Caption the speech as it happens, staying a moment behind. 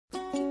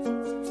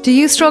Do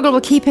you struggle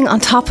with keeping on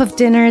top of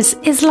dinners?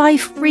 Is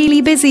life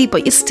really busy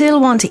but you still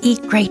want to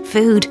eat great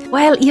food?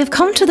 Well, you've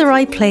come to the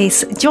right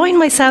place. Join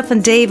myself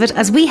and David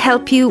as we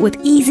help you with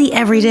easy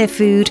everyday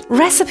food,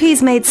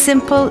 recipes made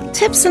simple,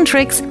 tips and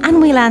tricks, and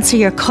we'll answer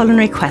your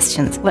culinary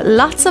questions with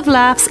lots of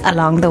laughs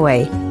along the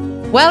way.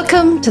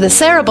 Welcome to the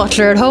Sarah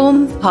Butler at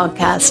Home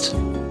podcast.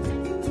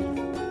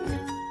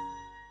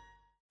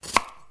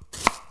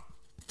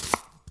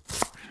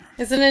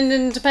 Is it an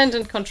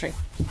independent country?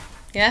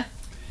 Yeah?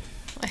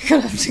 I'm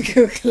going to have to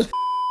Google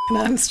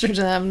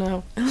Amsterdam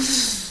now.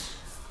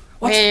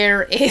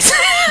 Where is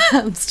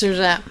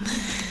Amsterdam?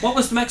 What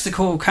was the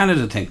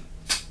Mexico-Canada thing?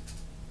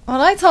 Well,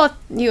 I thought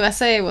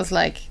USA was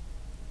like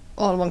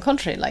all one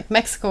country. Like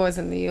Mexico is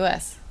in the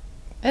US.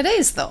 It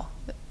is though.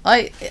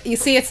 You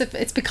see,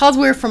 it's because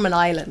we're from an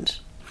island.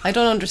 I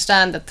don't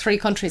understand that three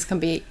countries can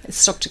be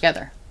stuck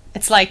together.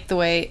 It's like the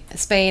way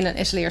Spain and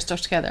Italy are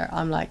stuck together.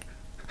 I'm like,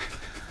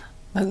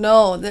 well,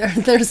 no,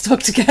 they're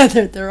stuck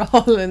together. They're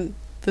all in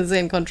the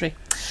same country.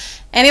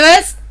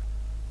 Anyways,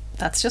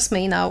 that's just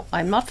me now.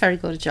 I'm not very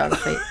good at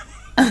geography.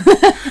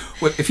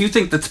 Well, if you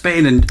think that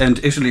Spain and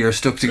Italy are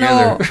stuck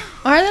together... No,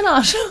 are they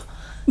not?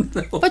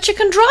 No. But you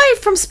can drive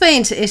from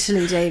Spain to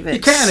Italy, David.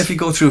 You can if you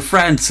go through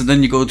France and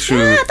then you go through...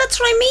 Yeah, that's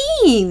what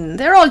I mean.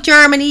 They're all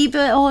Germany,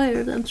 but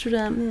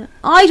Amsterdam, yeah.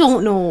 I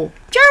don't know.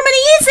 Germany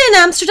is in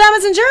Amsterdam,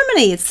 is in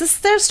Germany. It's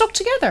just they're stuck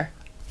together.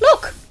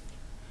 Look.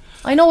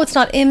 I know it's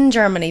not in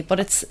Germany, but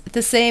it's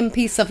the same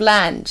piece of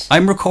land.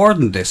 I'm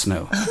recording this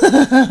now.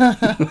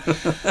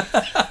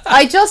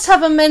 I just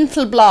have a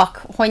mental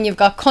block when you've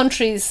got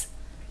countries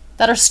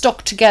that are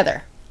stuck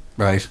together.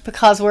 Right.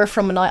 Because we're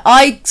from an island.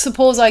 I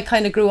suppose I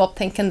kind of grew up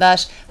thinking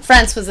that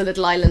France was a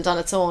little island on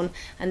its own,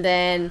 and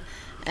then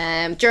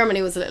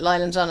Germany was a little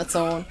island on its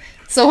own.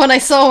 So when I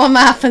saw a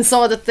map and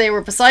saw that they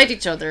were beside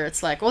each other,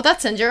 it's like, oh,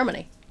 that's in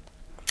Germany.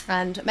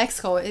 And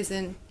Mexico is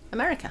in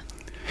America.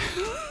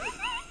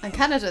 And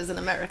Canada is in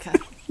America.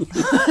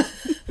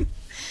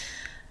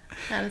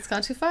 And it's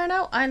gone too far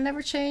now. I'll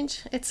never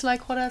change. It's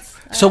like, what else?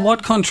 So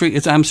what country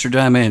is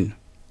Amsterdam in?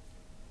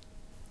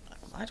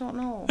 I don't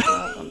know.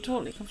 I'm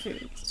totally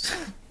confused.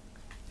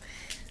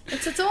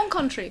 It's its own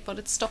country, but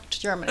it's stuck to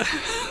Germany.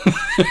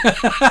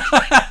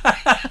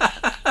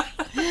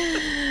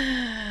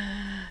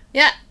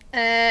 Yeah.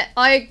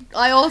 I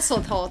also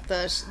thought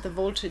that the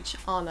voltage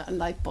on a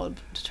light bulb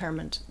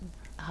determined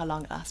how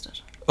long it lasted.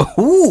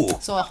 Ooh.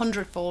 So a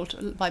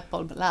 100-volt light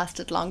bulb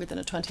lasted longer than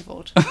a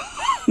 20-volt.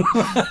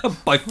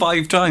 By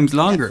 5 times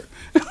longer.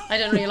 I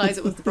didn't realise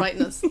it was the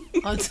brightness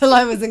until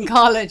I was in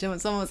college, and when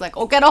someone was like,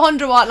 oh, get a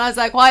 100-watt, and I was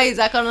like, why, is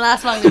that going to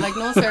last longer? Like,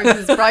 no sir,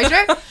 this is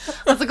brighter. I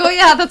was like, oh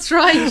yeah, that's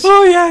right.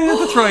 Oh yeah,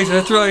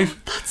 that's right.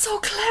 That's so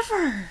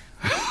clever.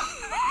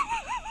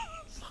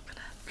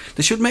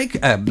 They should make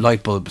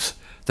light bulbs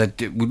that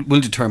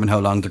will determine how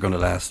long they're going to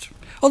last.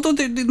 Although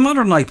the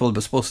modern light bulb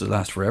is supposed to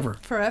last forever.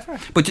 Forever.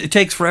 But it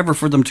takes forever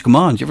for them to come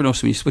on. Do you ever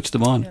notice when you switch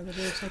them on? Yeah, they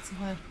do. It takes a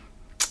while.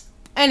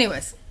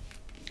 Anyways.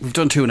 We've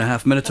done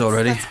 2.5 minutes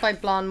already. That's by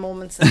Blonde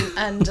Moments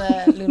and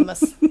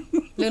Lunimus.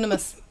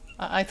 Lunimus.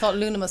 I thought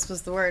Lunimus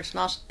was the word,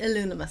 not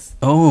Illunimus.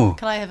 Oh.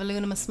 Can I have a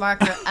Lunimus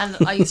marker? And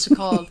I used to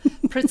call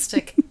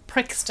Prickstick.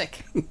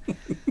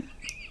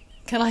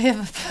 Can I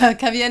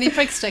have you any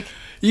Prickstick?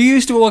 You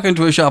used to walk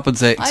into a shop and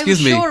say, excuse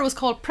me. I was sure it was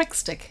called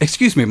Prickstick.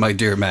 Excuse me, my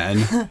dear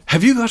man.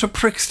 Have you got a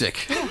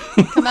Prickstick?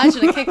 Yeah.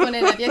 Imagine I kick one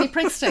in. Have you any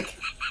Prickstick?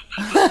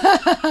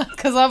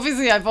 Because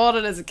obviously I bought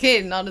it as a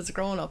kid, not as a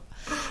grown-up.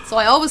 So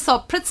I always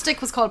thought Prickstick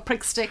was called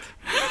Prickstick.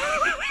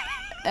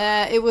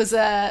 It was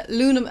a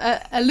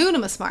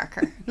Lunimus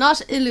marker, not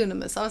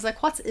Illunimus. I was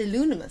like, what's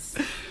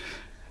Illunimus?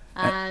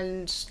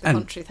 And the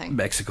country thing.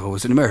 Mexico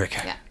was in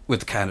America. Yeah.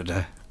 With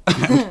Canada.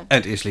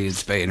 And Italy and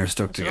Spain are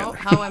stuck together.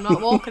 How I'm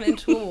not walking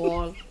into a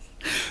wall.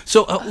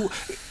 So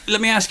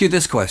let me ask you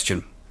this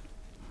question.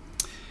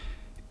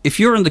 If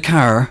you're in the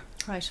car,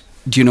 right,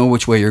 do you know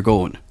which way you're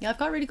going? Yeah, I've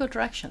got really good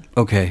direction.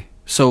 Okay.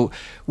 So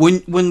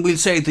when we'll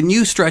say the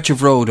new stretch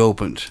of road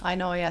opened. I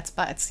know, yeah, it's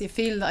bad. You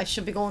feel I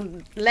should be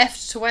going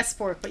left to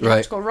Westport, but you right.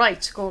 have to go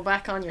right, go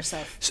back on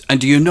yourself. And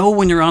do you know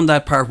when you're on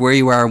that part where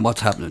you are and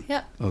what's happening?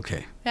 Yeah.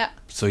 Okay. Yeah.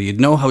 So you'd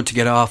know how to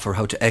get off or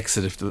how to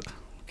exit if the...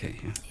 Okay.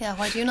 Yeah,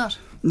 why do you not?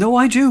 No,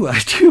 I do. I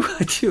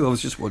was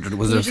just wondering,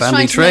 was it a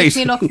family You're just trait?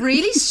 trying to make me look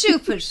really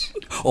stupid.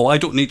 Oh, I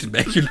don't need to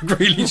make you look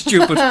really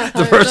stupid the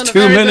I've first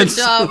 2 minutes.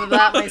 done a very good job of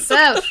that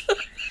myself.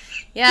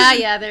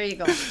 Yeah, there you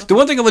go. The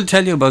one thing I will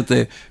tell you about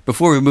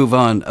before we move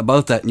on,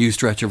 about that new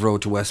stretch of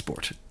road to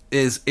Westport,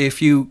 is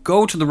if you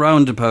go to the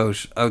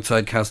roundabout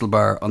outside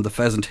Castlebar on the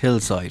Pheasant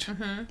Hill side,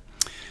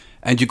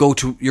 and you're going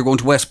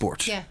to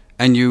Westport, yeah,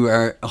 and you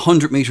are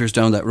 100 metres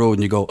down that road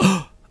and you go,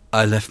 oh,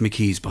 I left my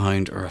keys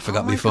behind, or I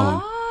forgot my phone.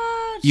 God.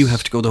 You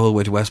have to go the whole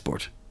way to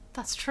Westport.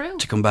 That's true.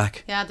 To come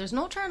back. Yeah, there's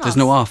no turn off. There's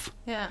no off.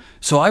 Yeah.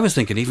 So I was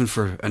thinking, even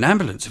for an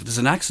ambulance, if there's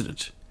an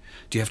accident,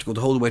 do you have to go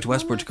the whole way to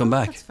Westport to come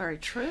back? That's very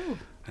true.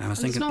 And I was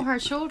There's thinking, no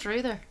hard shoulder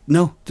either.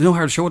 no, there's no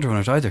hard shoulder on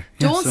it either.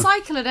 Yeah, Don't so-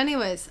 cycle it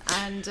anyways.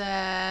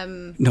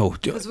 And No,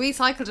 because we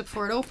cycled it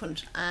before it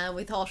opened, and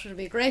we thought it would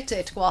be a great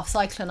day to go off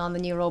cycling on the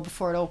new road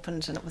before it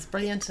opened, and it was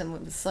brilliant, and it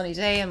was a sunny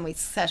day, and we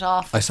set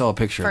off. I saw a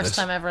picture of First this.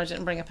 time ever I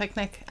didn't bring a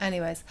picnic.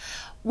 Anyways,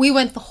 we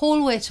went the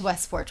whole way to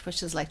Westport,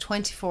 which is like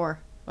 24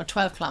 or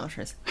 12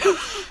 kilometres.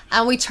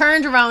 And we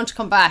turned around to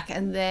come back,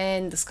 and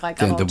then the sky got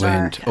Then all the dark.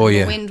 wind. And Oh, the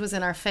yeah. wind was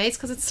in our face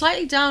because it's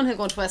slightly downhill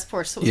going to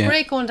Westport, so it was Yeah.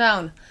 great going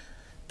down.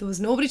 There was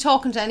nobody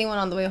talking to anyone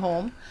on the way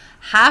home.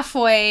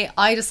 Halfway,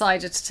 I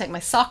decided to take my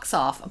socks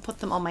off and put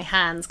them on my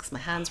hands because my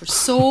hands were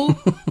so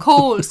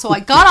cold. So I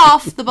got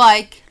off the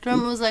bike.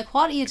 Drummer was like,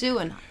 "What are you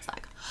doing?" I was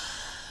like,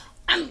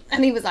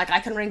 and he was like, "I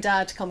can ring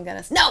Dad to come get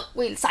us." "No,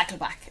 we'll cycle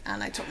back."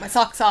 And I took my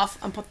socks off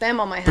and put them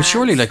on my hands. But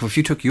surely, like, if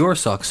you took your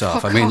socks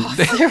off, I mean, God,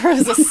 there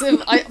was they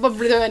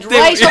went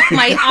right up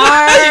my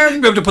arm.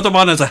 you have to put them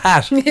on as a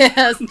hat.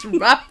 Yes,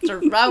 wrapped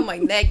around my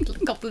neck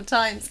a couple of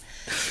times.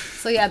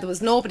 So yeah, there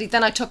was nobody.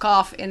 Then I took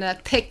off in a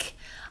thick.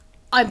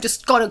 I'm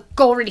just gonna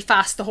go really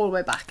fast the whole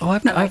way back. Oh,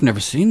 I've never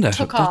seen that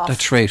took off. that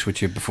trait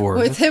with you before.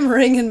 With him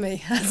ringing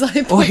me as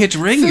I put he'd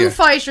ring Foo you?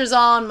 Fighters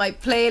on my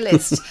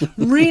playlist,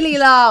 really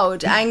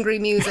loud, angry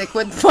music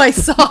with my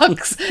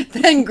socks.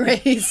 Then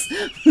Grace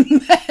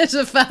met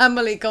a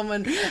family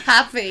coming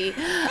happy.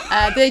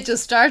 They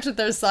just started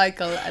their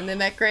cycle and they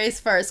met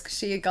Grace first because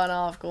she had gone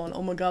off going,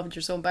 "Oh my God,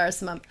 you're so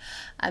embarrassing, ma'am."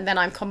 And then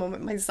I'm coming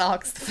with my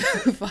socks, the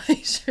Foo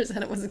Fighters,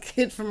 and it was a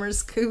kid from her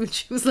school.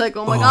 She was like,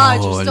 "Oh my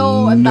God, you're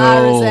so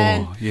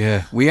embarrassing."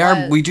 Yeah,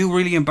 Well, we do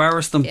really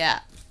embarrass them. Yeah.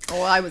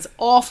 Oh, I was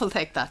awful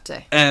thick that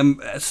day.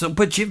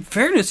 But in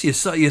fairness, you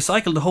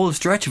cycled the whole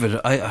stretch of it.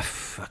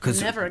 Because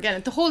Never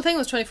again. The whole thing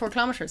was 24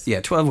 kilometres.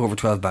 yeah, 12 over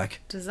 12 back.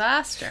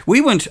 Disaster. We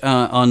went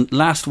on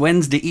last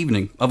Wednesday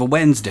evening of a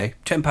Wednesday,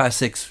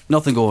 6:10,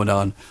 nothing going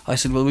on. I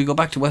said, well, we go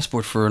back to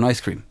Westport for an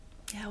ice cream.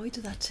 Yeah, we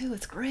do that too.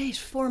 It's great.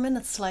 4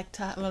 minutes like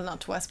to, well,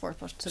 not to Westport,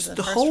 but to the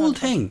The first whole run.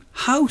 thing,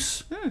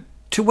 house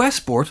to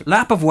Westport,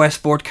 lap of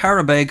Westport,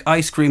 Carabeg,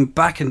 ice cream,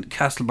 back in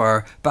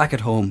Castlebar, back at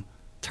home,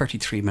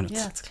 33 minutes.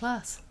 Yeah, it's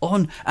class.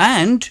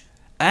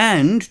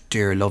 And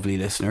dear lovely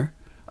listener,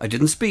 I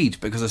didn't speed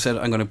because I said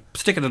I'm going to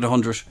stick it at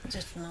 100. I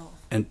didn't know.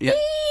 And yeah,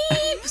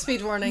 Beep,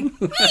 speed warning.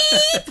 Beep.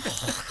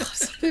 Oh, God,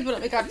 some people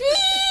let me go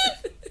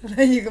beep. And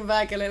then you come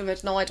back a little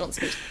bit. No, I don't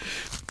speed.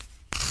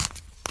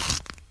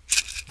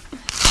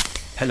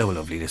 hello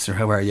lovely listener,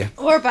 how are you?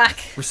 We're back.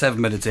 We're 7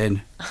 minutes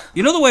in.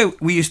 You know the way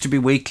we used to be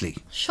weekly,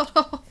 Shut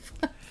up.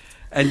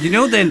 and you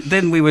know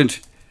then we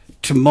went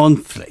to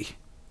monthly.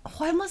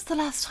 When was the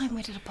last time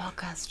we did a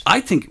podcast?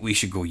 I think we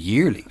should go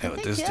yearly now at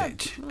think, this yeah.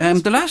 stage.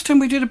 The last time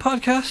we did a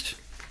podcast,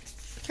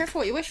 Careful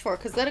what you wish for,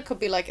 because then it could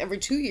be like every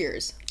 2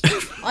 years.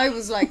 I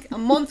was like,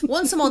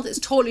 once a month is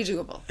totally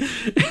doable.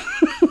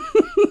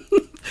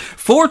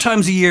 4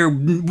 times a year,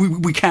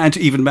 we can't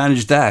even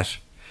manage that.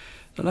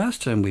 The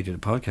last time we did a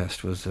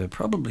podcast was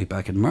probably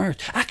back in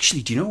March.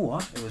 Actually, do you know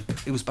what?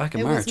 It was back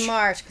in March. It was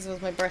March because it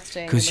was my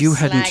birthday. and Because you you were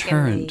hadn't slagging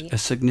turned me. a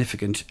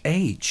significant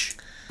age.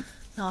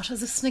 Not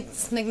as a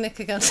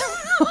significant.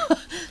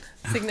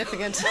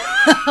 Significant.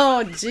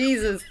 Oh,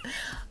 Jesus.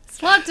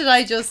 What did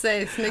I just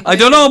say? I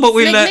don't know, but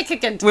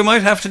Significant. we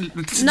might have to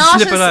Not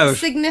slip it as out.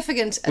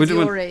 significant as We don't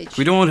your want- age.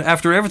 We don't want,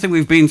 after everything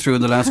we've been through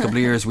in the last couple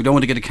of years, we don't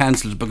want to get it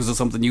cancelled because of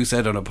something you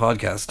said on a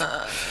podcast.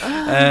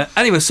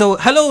 Anyway, so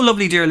hello,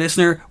 lovely dear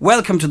listener.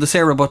 Welcome to the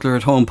Sarah Butler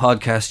at Home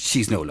podcast.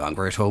 She's no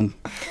longer at home.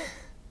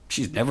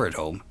 She's never at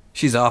home.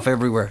 She's off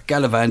everywhere,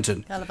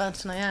 gallivanting.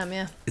 Gallivanting I am,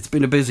 yeah. It's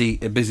been a busy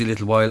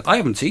little while. I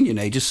haven't seen you in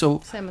ages, so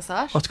Same as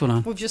that. what's going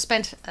on? We've just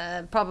spent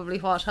probably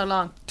what? How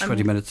long?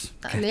 20 minutes.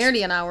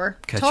 Nearly an hour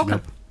Catching talking.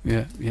 up.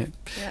 Yeah.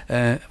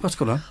 What's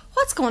going on?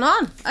 What's going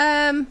on?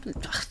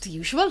 The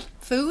usual.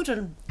 Food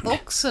and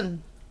books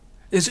and...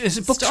 Is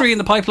it book Stuff. 3 in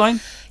the pipeline?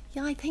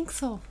 Yeah, I think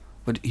so.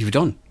 What you've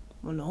done?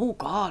 Well, no,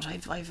 God,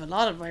 I've a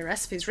lot of my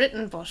recipes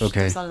written, but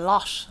Okay. there's a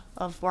lot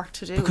of work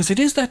to do. Because it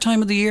is that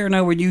time of the year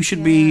now when you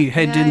should be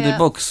heading in the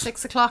books.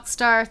 6 o'clock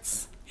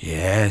starts.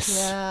 Yes.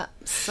 Yeah,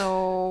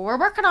 so we're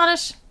working on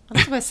it. I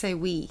don't know why I say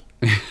we.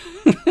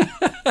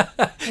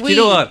 Do you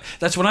know what?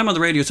 That's when I'm on the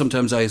radio.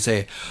 Sometimes I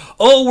say,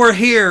 "Oh, we're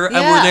here and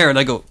Yeah. we're there," and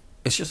I go,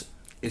 "It's just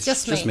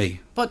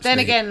me." But It's then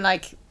me." again,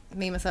 like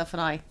me, myself,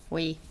 and I,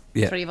 we,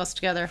 Yeah. 3 of us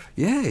together.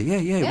 Yeah.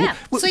 Yeah.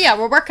 So yeah,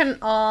 we're working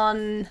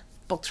on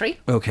book 3,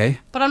 Okay.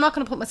 but I'm not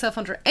going to put myself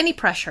under any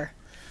pressure.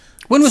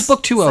 When was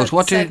book 2 out? Said-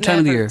 What said time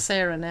of the never, year?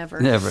 Sarah, never.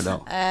 Never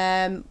know.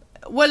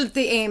 Well,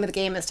 the aim of the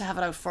game is to have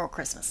it out for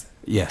Christmas.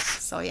 Yes.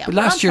 So yeah, But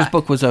we're on last year's track.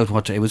 book was out.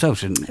 What day? It was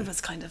out in. It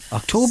was kind of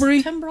October-y?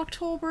 September,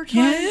 October time.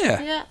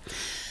 Yeah. Yeah.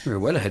 You were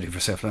well ahead of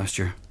yourself last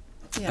year.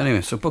 Yeah.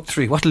 Anyway, so book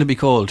 3. What'll it be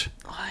called?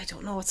 Oh, I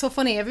don't know. It's so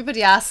funny.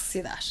 Everybody asks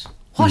you that.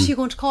 Hmm. What are you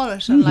going to call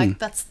it? And like,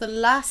 that's the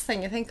last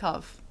thing you think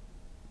of.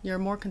 You're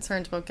more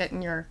concerned about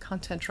getting your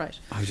content right.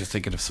 I was just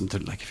thinking of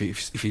something like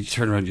if you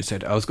turn around and you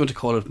said, "I was going to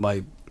call it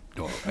my."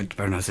 No, I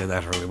better not say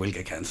that, or we will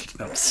get cancelled.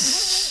 No,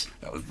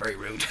 that was very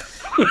rude.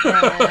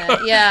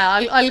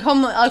 Yeah,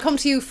 I'll come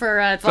to you for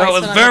advice. That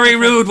was when I'm very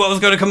looking rude. What was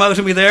going to come out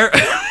of me there?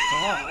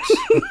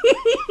 for-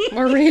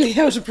 We're really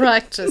out of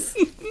practice.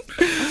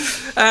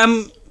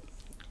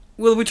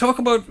 Will we talk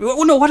about?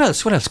 Oh no! What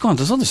else? What else? Go on.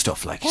 There's other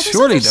stuff. Like there's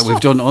surely other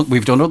that stuff.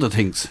 we've done other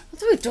things.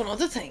 We've done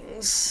other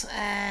things.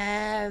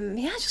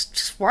 Yeah,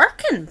 just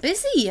working,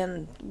 busy,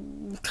 and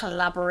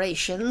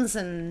collaborations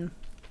and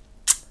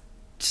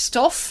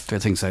stuff. There are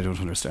things I don't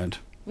understand.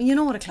 You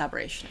know what a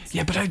collaboration is?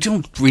 Yeah, but I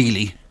don't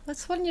really.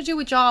 That's when you do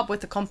a job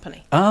with a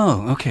company.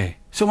 Oh, okay.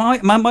 So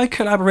am I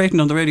collaborating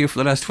on the radio for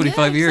the last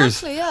 25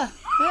 years? Exactly, yeah.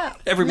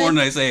 Every morning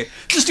I say,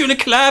 just doing a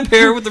collab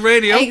here with the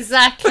radio.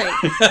 Exactly.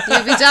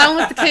 You'll be down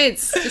with the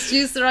kids. Just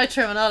use the right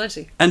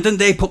terminology. And then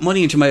they put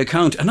money into my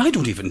account, and I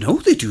don't even know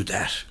they do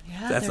that.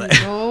 Yeah, That's there like,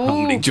 you go. I'm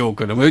only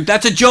joking.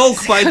 That's a joke,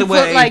 by the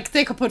way. But like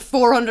they could put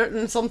 400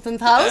 and something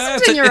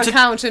thousand in your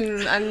account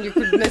and you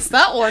could miss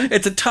that one.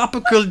 It's a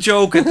topical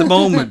joke at the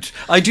moment.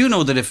 I do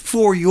know that if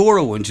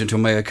 €4 went into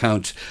my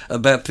account,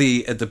 about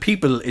the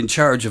people in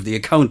charge of the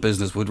account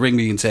business would ring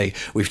me and say,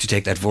 we have to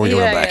take that €4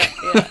 back.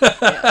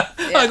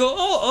 Yeah. I go,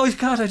 oh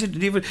God, I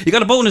didn't even. You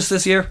got a bonus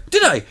this year?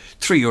 Did I?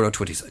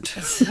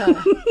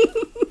 €3.20.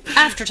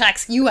 After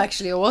tax, you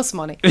actually owe us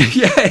money.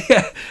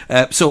 yeah.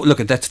 So look,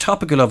 that's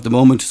topical of the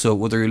moment. So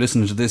whether you're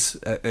listening to this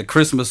at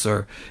Christmas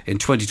or in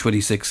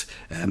 2026,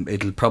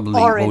 it'll probably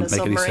won't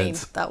make any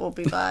sense. That would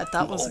be bad.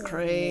 That was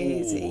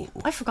crazy.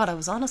 I forgot I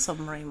was on a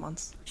submarine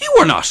once. You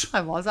were not.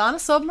 I was on a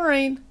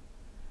submarine.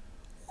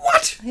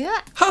 What?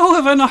 Yeah. How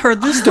have I not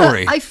heard this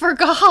story? I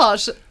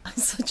forgot. I'm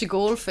such a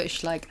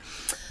goldfish.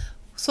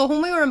 So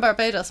when we were in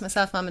Barbados,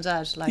 myself, Mum and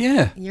Dad,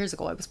 years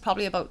ago, I was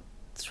probably about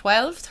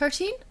 12,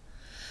 13.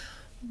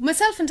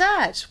 Myself and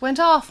Dad went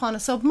off on a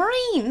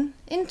submarine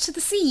into the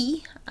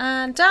sea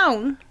and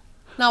down.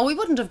 Now, we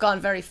wouldn't have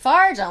gone very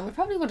far down. We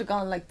probably would have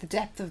gone like the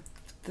depth of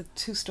the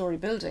 2-story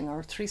building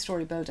or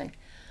 3-story building.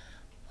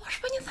 But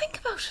when you think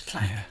about it,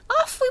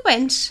 off we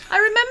went. I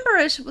remember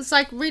it. It was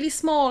like really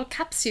small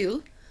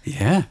capsule.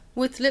 Yeah.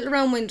 With little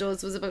round windows.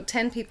 There was about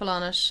 10 people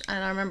on it.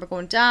 And I remember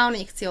going down and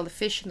you could see all the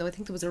fish. And I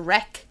think there was a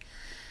wreck.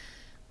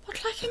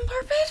 But like in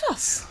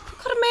Barbados, we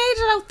could have made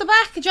it out the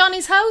back of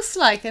Johnny's house,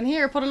 and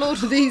here put a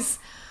load of these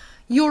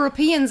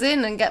Europeans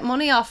in and get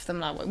money off them.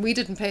 Now we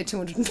didn't pay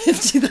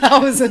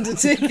 250,000 a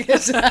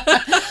ticket.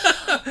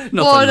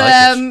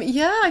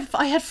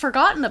 I had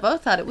forgotten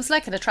about that. It was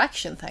like an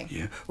attraction thing.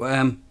 Yeah.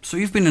 Well, so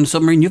you've been in a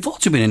submarine. You've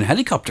also been in a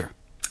helicopter.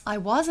 I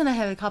was in a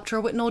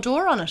helicopter with no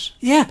door on it.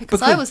 Yeah,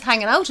 because I was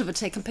hanging out of it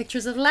taking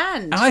pictures of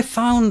land. I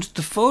found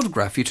the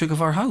photograph you took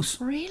of our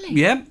house. Really?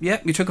 Yeah.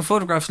 You took a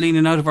photograph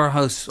leaning out of our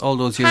house all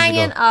those years ago.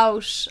 Hanging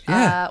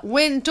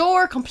out.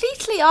 Door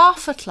completely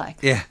off it,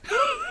 Yeah.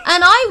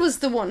 And I was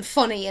the one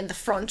funny in the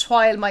front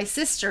while my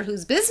sister,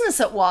 whose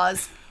business it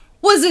was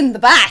in the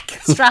back,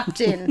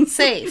 strapped in,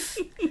 safe.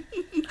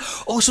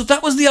 Oh, so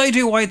that was the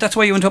idea that's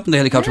why you went up in the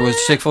helicopter, was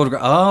to take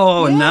photographs.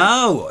 Oh,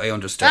 now I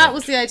understand. That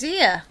was the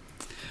idea.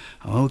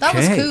 Okay. That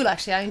was cool,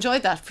 actually. I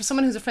enjoyed that. For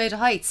someone who's afraid of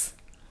heights,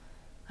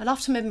 it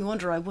often made me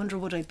wonder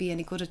would I be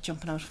any good at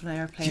jumping out of an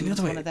airplane with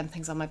one of them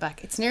things on my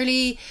back.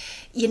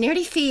 You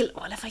nearly feel,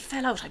 well, if I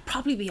fell out, I'd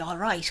probably be all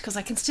right because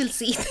I can still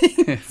see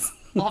things.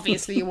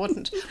 Obviously, you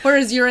wouldn't.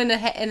 Whereas you're in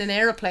an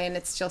airplane,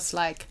 it's just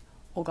like,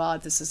 oh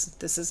God, this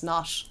is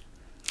not.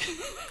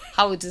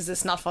 How does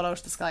this not fall out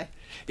of the sky?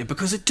 Yeah,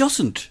 because it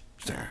doesn't.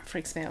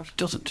 Freaks me out.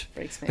 Doesn't.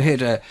 Freaks me out. I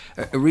had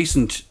a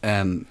recent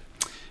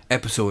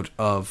episode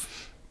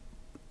of.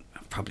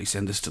 Probably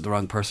send this to the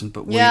wrong person,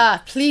 but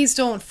please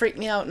don't freak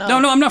me out now.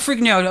 No, I'm not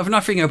freaking you out. I'm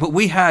not freaking out, but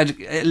we had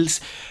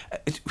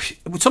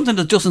something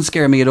that doesn't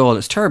scare me at all.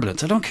 It's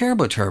turbulence. I don't care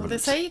about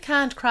turbulence. Well, they say you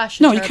can't crash.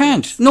 No, you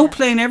can't. No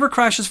plane ever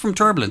crashes from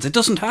turbulence. It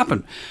doesn't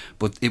happen.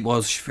 But it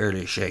was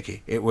fairly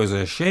shaky. It was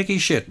a shaky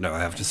shit. Now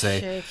I have to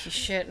say. Shaky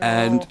shit. No.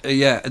 And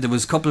there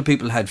was a couple of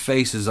people had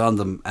faces on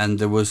them, and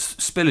there was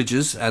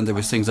spillages, and there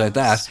was things like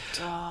that.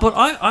 Stop. But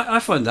I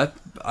find that.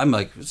 I'm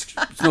like, it's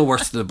no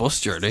worse than a bus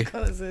journey. I was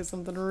going to say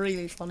something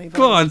really funny.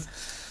 Go on.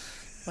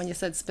 When you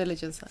said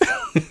spillages.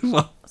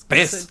 Well,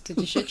 piss. Did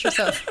you shit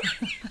yourself?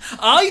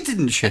 I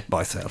didn't shit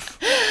myself.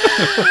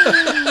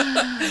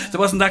 There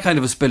wasn't that kind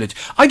of a spillage.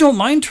 I don't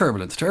mind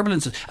turbulence.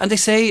 And they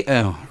say,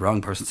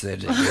 wrong person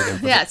said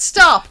it. Yeah,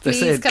 stop,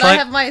 please. Can I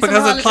have my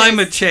because of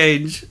climate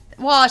change.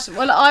 What?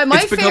 Well,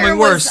 my fear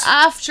was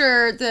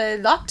after the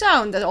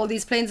lockdown that all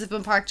these planes have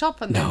been parked up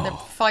and then they're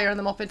firing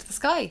them up into the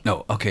sky.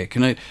 No, okay.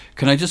 Can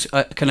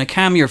I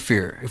calm your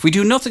fear? If we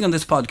do nothing on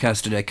this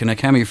podcast today, can I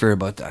calm your fear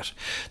about that?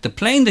 The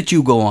plane that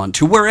you go on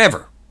to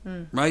wherever,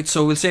 right?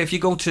 So we'll say if you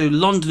go to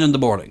London in the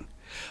morning,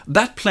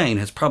 that plane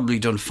has probably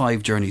done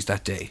 5 journeys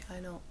that day. I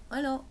know.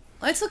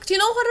 Do you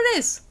know what it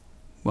is?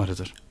 What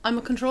is it? I'm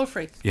a control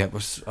freak. Yeah,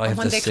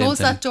 when they close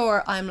that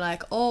door, I'm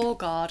like, oh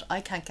God,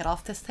 I can't get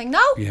off this thing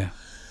now. Yeah.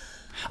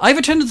 I have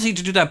a tendency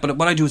to do that, but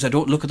what I do is I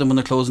don't look at them when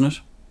they're closing it.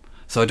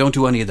 So I don't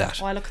do any of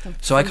that. Oh, I look at them.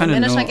 So I kind of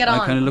know. I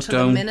kind of look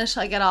down. The minute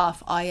I get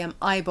off, I am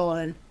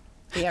eyeballing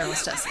the air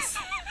hostesses.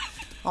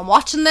 I'm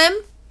watching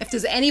them. If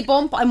there's any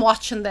bump, I'm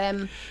watching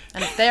them.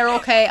 And if they're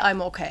okay,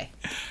 I'm okay.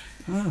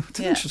 Oh, it's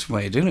an interesting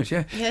way of doing it,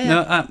 yeah.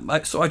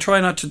 No, so I try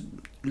not to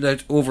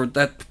let over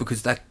that,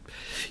 because that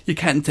you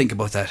can't think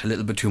about that a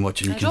little bit too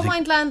much. And I you don't can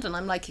mind landing.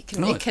 I'm like,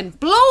 No. it can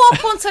blow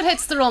up once it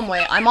hits the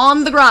runway. I'm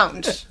on the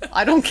ground.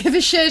 I don't give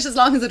a shit as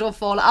long as it don't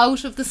fall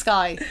out of the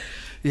sky.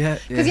 Yeah,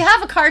 Because you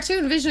have a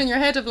cartoon vision in your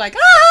head of like,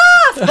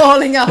 ah,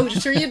 falling out.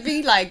 Sure, you'd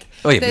be like,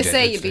 Oh, you'd be they dead,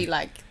 say I'd you'd say. be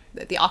like,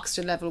 the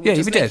oxygen level would Yeah,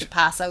 just you'd be make dead. you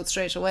pass out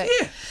straight away.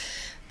 Yeah.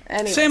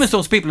 Anyway, Same as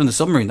those people in the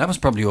submarine. That was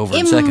probably over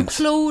in seconds.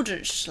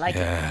 imploded. Like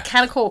Yeah. a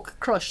can of Coke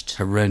crushed.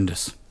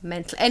 Horrendous.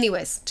 Mental.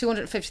 Anyways,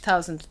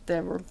 250,000. They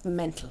were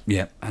mental.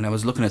 Yeah, and I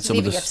was looking at some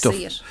of even the get to stuff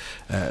see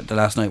it. the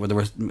last night where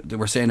they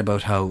were saying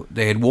about how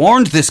they had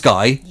warned this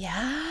guy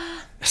Yeah.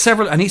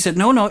 several, and he said,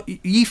 "No,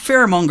 ye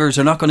fairmongers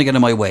are not going to get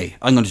in my way.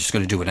 I'm just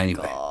going to do it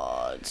anyway."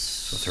 God.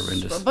 So it's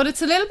horrendous. But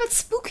it's a little bit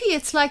spooky.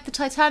 It's like the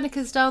Titanic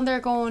is down there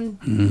going,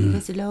 leave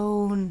us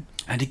alone.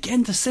 And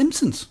again, The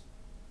Simpsons.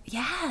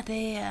 Yeah,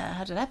 they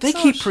had an They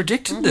episode. keep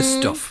predicting this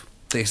stuff.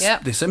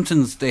 Yep. The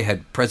Simpsons. They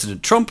had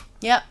President Trump,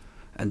 Yeah.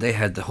 and they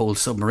had the whole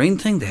submarine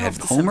thing. They had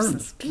Love The Homer.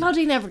 Simpsons.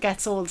 Bloody never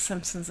gets old,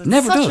 Simpsons. It's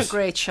Never such does. a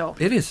great show.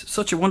 It is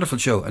such a wonderful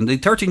show. And the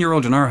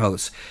 13-year-old in our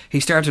house, he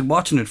started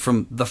watching it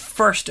from the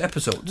first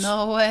episodes.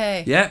 No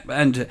way. Yeah,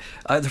 and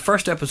the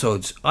first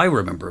episodes I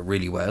remember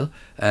really well,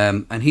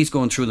 and he's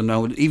going through them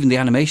now. Even the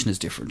animation is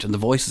different, and the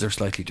voices are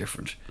slightly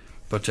different.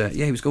 But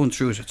yeah, he was going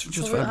through it. It's just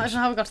So I don't fabulous. know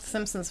how we got to The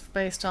Simpsons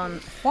based on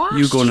what?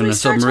 You going did in we a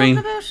start submarine?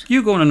 talking about?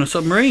 You going in a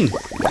submarine?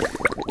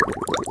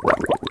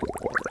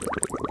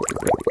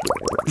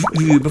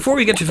 Before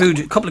we get to food,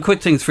 a couple of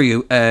quick things for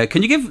you.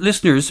 Can you give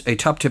listeners a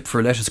top tip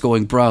for lettuce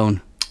going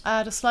brown?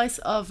 Add a slice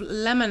of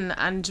lemon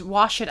and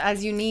wash it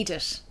as you need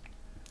it.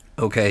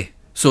 Okay,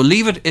 so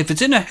leave it if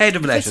it's in a head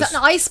of If lettuce. it's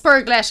an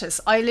iceberg lettuce,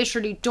 I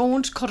literally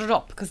don't cut it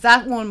up because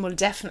that one will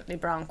definitely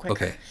brown quicker.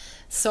 Okay.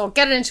 So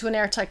get it into an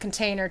airtight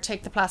container,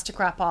 take the plastic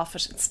wrap off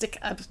it and stick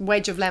a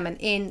wedge of lemon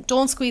in.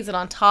 Don't squeeze it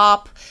on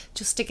top,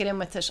 just stick it in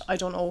with it. I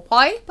don't know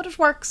why, but it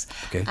works.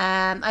 Okay.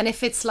 And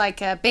if it's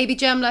like a baby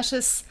gem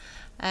lettuce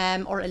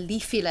or a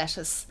leafy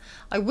lettuce,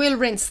 I will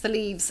rinse the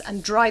leaves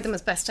and dry them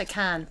as best I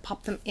can.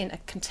 Pop them in a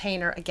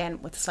container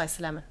again with a slice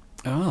of lemon.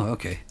 Oh,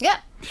 okay. Yeah.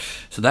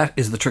 So that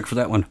is the trick for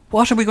that one.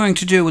 What are we going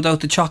to do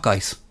without the chalk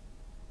ice?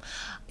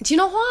 Do you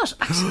know what?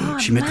 Actually,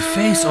 She made the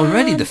face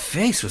already. The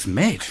face was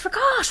made.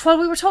 forgot while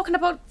we were talking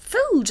about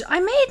food. I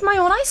made my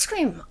own ice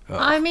cream.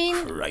 I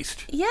mean,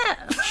 Christ.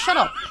 yeah, shut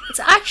up. It's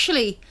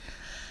actually,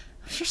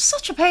 you're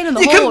such a pain in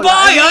the You hole. can buy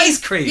I mean, ice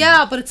cream.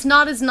 Yeah, but it's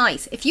not as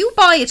nice. If you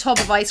buy a tub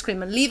of ice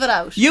cream and leave it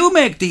out, You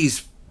make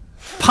these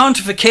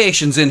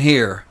pontifications in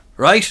here,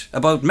 right?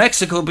 About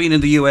Mexico being in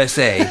the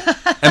USA,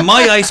 and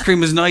my ice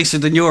cream is nicer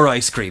than your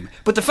ice cream.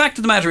 But the fact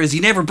of the matter is,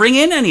 you never bring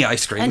in any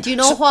ice cream. and you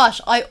know what?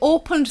 I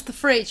opened the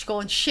fridge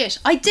going, shit,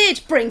 I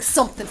did bring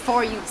something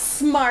for you,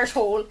 smart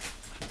hole.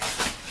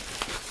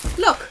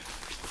 Look,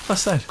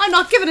 What's that? I'm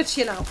not giving it to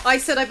you now. I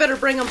said I better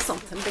bring him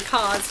something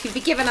because he'll be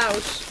giving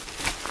out.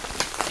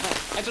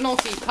 I don't know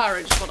if he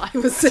porridge, but I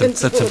was sent.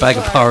 That's a bag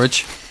of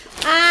porridge.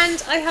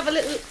 And I have a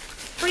little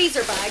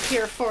freezer bag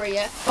here for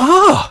you.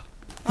 Oh,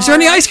 is there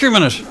any ice cream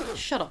in it?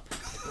 Shut up.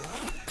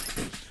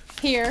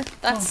 Here,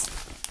 that's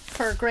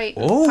for great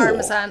Oh.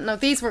 parmesan. No,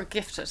 these were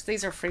gifted.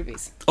 These are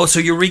freebies. Oh, so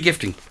you're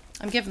regifting.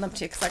 I'm giving them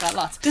to you because I got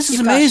lots. This is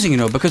You've got- amazing, you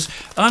know, because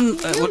on You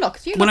when,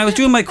 look, you when look I was here.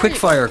 doing my There you go.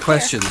 quickfire Here.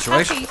 questions,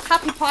 right?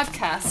 Happy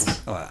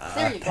podcast.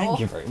 There you go. thank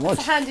you very much.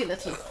 It's a handy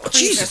little. Oh,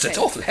 Jesus, freezer it's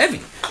thing. awful heavy.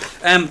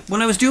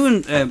 When I was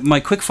doing my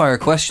quickfire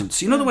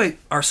questions, you know the way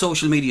our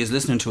social media is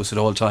listening to us at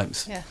all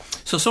times? Yeah.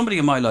 So somebody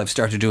in my life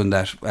started doing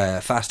that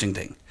fasting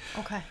thing.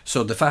 Okay.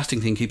 So the fasting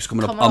thing keeps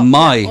coming up Coming on up,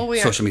 my yeah. Oh,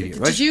 weird. social media,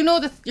 right? Did you know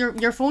that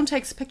your phone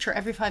takes a picture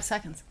every 5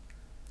 seconds?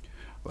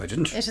 I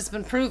didn't. It has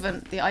been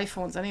proven, the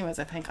iPhones anyways,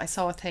 I think. I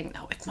saw a thing,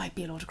 now it might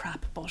be a load of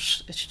crap,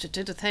 but it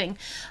did a thing,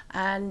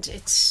 and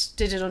it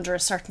did it under a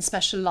certain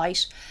special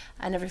light,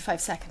 and every 5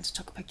 seconds it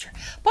took a picture.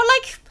 But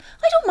like,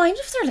 I don't mind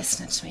if they're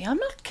listening to me, I'm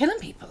not killing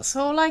people,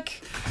 so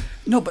like,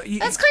 No, but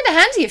that's kind of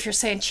handy if you're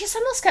saying, geez, I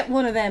must get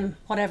one of them,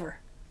 whatever.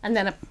 And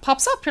then it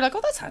pops up, you're like,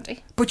 oh, that's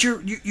handy. but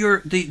you're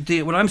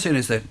the what I'm saying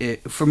is that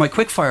for my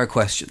quickfire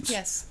questions,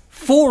 Yes.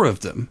 4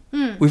 of them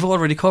we've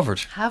already covered.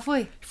 Have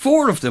we?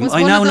 4 of them, Was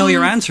I one now of know them-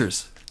 your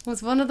answers.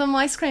 Was one of them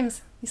ice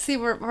creams? You see,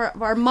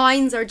 our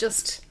minds are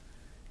just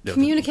No,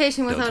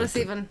 communicating no, without no, us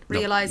no, even no,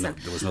 realising.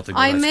 no, there was nothing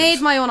with I ice made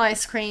creams. my own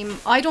ice cream.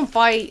 I don't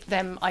buy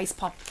them ice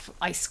pop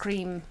ice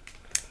cream.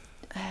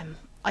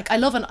 Like I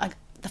love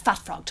the Fat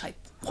Frog type.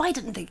 Why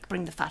didn't they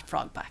bring the Fat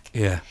Frog back?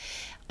 Yeah.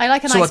 I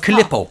like an So a ice pop.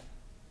 Calippo.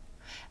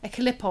 A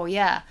Calippo,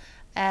 yeah.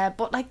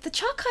 But like the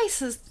chalk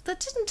ices, that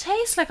didn't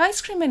taste like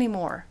ice cream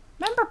anymore.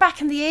 Remember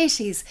back in the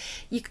 80s,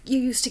 you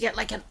used to get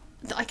like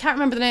I can't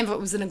remember the name of it.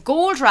 It was in a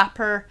gold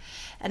wrapper,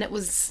 and it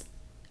was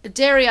a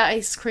dairy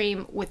ice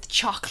cream with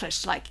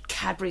chocolate, like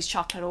Cadbury's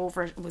chocolate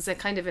over it. It was a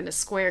kind of in a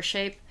square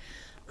shape.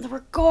 They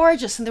were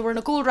gorgeous, and they were in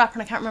a gold wrapper,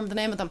 and I can't remember the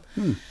name of them.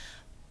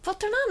 But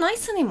they're not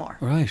nice anymore.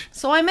 Right.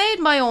 So I made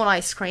my own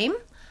ice cream.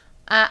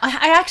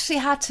 I actually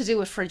had to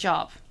do it for a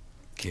job.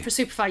 Okay. For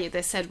Super Value,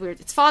 they said,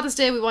 it's Father's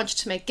Day, we want you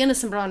to make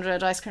Guinness and brown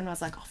bread ice cream. And I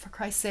was like, oh, for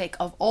Christ's sake,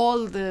 of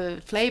all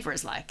the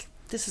flavours, like,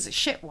 this is a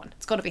shit one.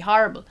 It's going to be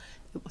horrible.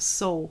 It was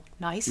so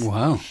nice.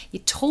 Wow. You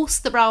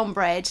toast the brown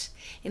bread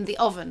in the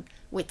oven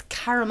with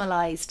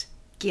caramelized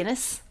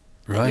Guinness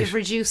that Right. you've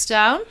reduced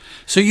down.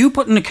 So you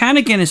putting a can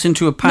of Guinness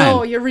into a pan?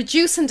 No, you're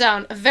reducing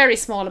down a very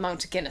small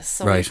amount of Guinness.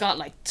 So Right. you've got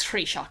like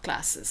 3 shot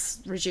glasses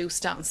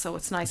reduced down, so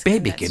it's nice.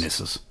 Baby and condensed.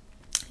 Guinnesses.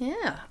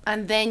 Yeah,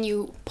 and then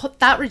you put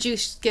that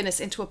reduced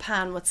Guinness into a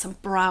pan with some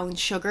brown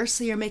sugar,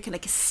 so you're making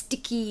like a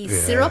sticky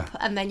syrup,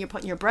 and then you're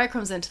putting your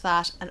breadcrumbs into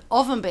that and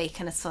oven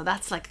baking it, so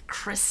that's like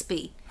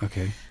crispy.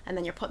 Okay. And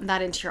then you're putting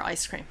that into your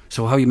ice cream.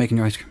 So how are you making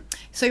your ice cream?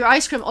 So your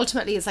ice cream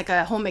ultimately is like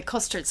a homemade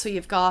custard. So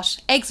you've got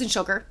eggs and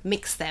sugar,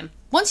 mix them.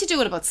 Once you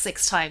do it about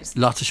 6 times,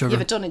 Lots of sugar? you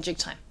have it done in jig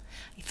time.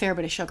 A fair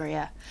bit of sugar,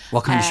 yeah.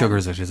 What kind of sugar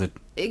is it? Is it?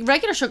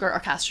 Regular sugar or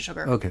caster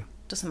sugar. Okay.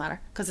 Doesn't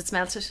matter because it's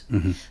melted.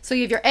 So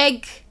you have your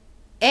eggs,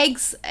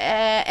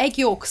 egg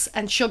yolks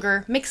and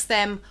sugar, mix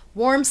them,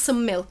 warm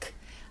some milk,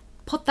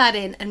 put that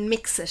in and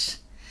mix it.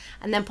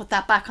 And then put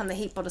that back on the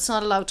heat, but it's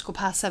not allowed to go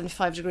past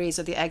 75 degrees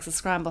or the eggs will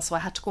scramble. So I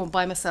had to go and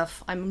buy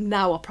myself, I'm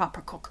now a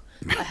proper cook.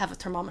 I have a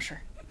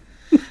thermometer.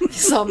 He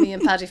saw me in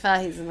Paddy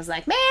Fahey's and was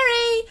like,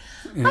 Mary,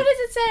 what is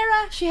it,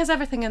 Sarah? She has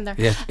everything in there.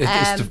 Yeah,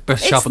 it's the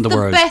best shop in the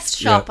world. It's the best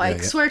shop, Yeah, I yeah,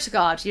 yeah. swear to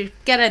God. You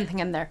get anything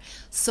in there.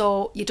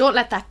 So you don't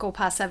let that go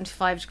past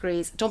 75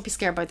 degrees. Don't be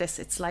scared by this.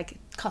 It's like,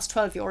 it costs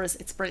 €12.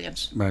 It's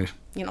brilliant. Right.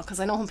 You know,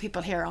 because I know when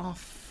people hear, oh,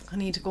 I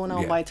need to go now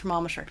and Yeah. buy a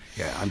thermometer.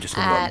 Yeah, I'm just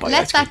going to buy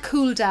Let ice cream. that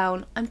cool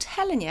down. I'm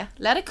telling you,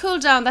 let it cool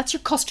down. That's your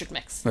custard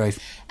mix. Right.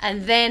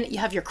 And then you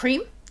have your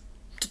cream,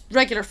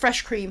 regular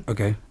fresh cream,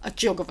 Okay. a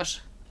jug of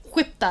it.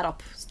 Whip that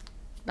up,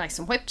 nice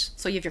and whipped.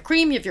 So you have your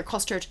cream, you have your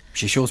custard.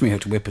 She shows me how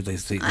to whip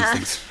these things.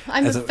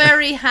 I'm As a-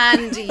 very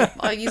handy.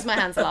 I use my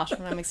hands a lot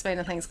when I'm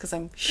explaining things because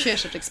I'm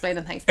shit at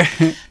explaining things.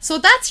 So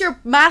that's your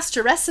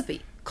master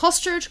recipe.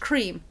 Custard,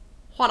 cream.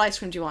 What ice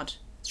cream do you want?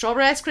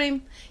 Strawberry ice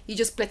cream. You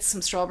just blitz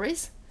some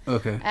strawberries.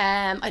 Okay.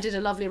 I did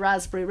a lovely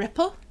raspberry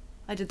ripple.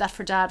 I did that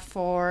for Dad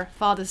for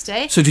Father's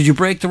Day. So did you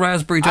break the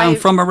raspberry down I-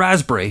 from a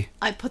raspberry?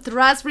 I put the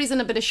raspberries and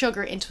a bit of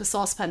sugar into a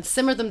saucepan,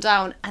 simmer them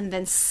down, and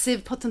then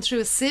put them through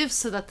a sieve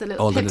so that the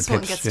little All the pips little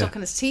won't pips, get stuck yeah.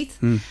 in his teeth.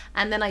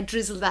 And then I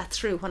drizzle that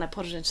through when I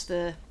put it into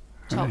the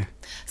tub. Right.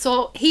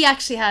 So he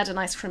actually had an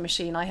ice cream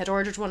machine. I had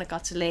ordered one, it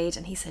got delayed,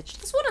 and he said,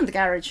 there's one in the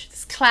garage,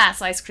 this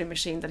class ice cream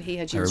machine that he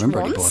had I used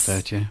remember once. he bought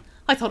that, yeah.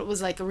 I thought it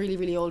was like a really,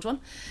 really old one.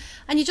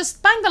 And you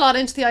just bang the lot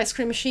into the ice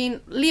cream machine,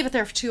 leave it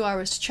there for 2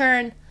 hours to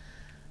churn,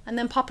 and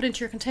then pop it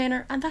into your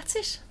container, and that's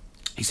it.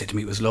 He said to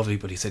me it was lovely,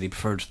 but he said he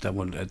preferred that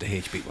one, the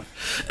HB one.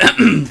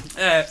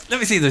 Let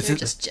me see this. You're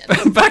just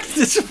jealous. Back to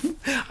this.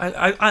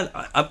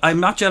 I'm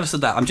not jealous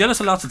of that. I'm jealous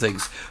of lots of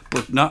things,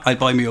 but not. I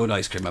buy my own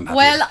ice cream. I'm happy.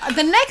 Well,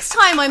 the next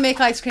time I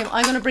make ice cream,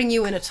 I'm going to bring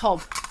you in a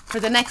tub for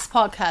the next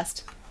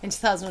podcast in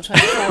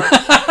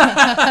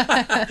 2024.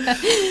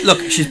 Look,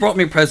 she's brought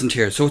me a present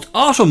here. So it's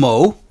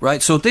Automo,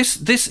 right? So this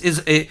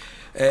is a.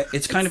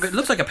 It's kind of, it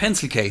looks like a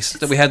pencil case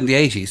that we had in the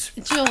 80s.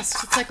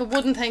 It's like a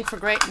wooden thing for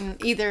grating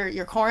either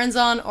your corns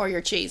on or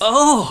your cheese.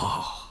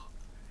 Oh,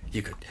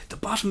 you could the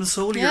bottom of the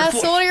sole of your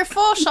foot. sole of your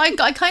foot.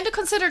 I kind of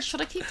considered,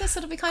 should I keep this?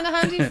 It'll be kind of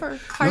handy for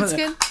hard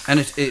skin. And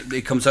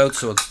it comes out,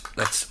 so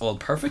that's all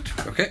perfect.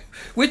 Okay.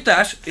 With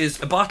that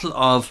is a bottle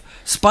of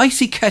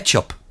spicy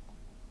ketchup.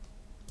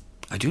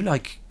 I do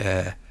like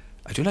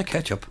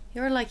ketchup.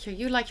 You like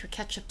your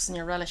ketchups and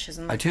your relishes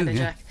and I that do, kind of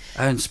yeah. jack.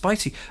 And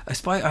spicy.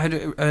 I had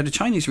a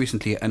Chinese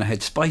recently, and I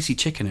had spicy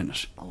chicken in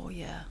it. Oh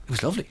yeah. It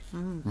was lovely.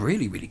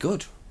 Really, really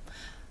good.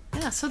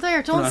 Yeah, so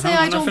there, don't Hold on, say hang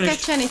on, I I'm don't finished.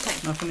 get you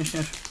anything. Not finished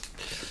yet.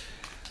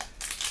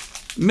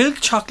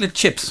 Milk chocolate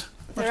chips.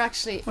 They're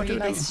actually what really do you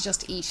nice do? to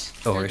just eat.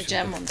 Oh, They're right, the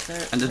gem okay. ones.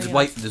 They're And there's really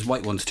white. nice. There's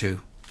white ones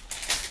too.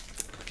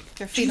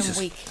 You're feeling Jesus,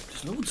 weak.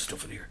 There's loads of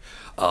stuff in here.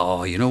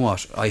 Oh, you know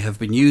what? I have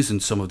been using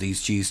some of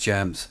these cheese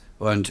jams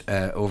and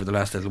over the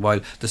last little while.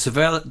 The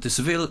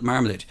Seville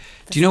marmalade.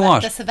 Do you know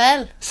what? The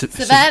Seville. Se-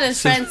 Seville in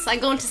Se- France. I'm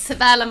going to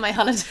Seville on my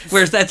holidays.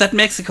 Where's that? Is that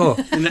Mexico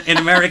in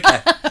America?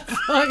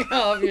 Fuck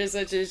off, you're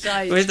such a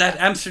shite. Where's that?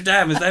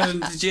 Amsterdam? Is that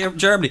in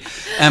Germany?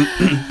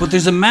 But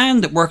there's a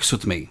man that works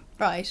with me,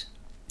 Right.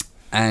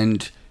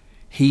 and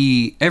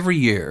he every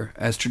year,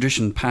 as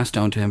tradition passed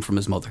down to him from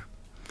his mother,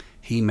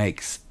 he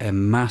makes a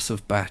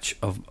massive batch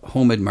of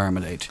homemade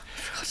marmalade. I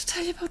forgot to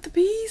tell you about the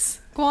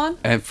bees. Go on.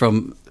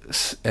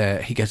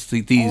 He gets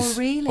these Oh,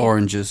 really?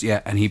 oranges,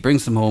 yeah, and he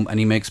brings them home and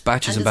he makes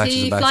batches and And does batches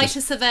he and fly batches.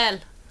 to Seville?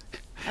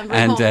 And bring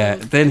And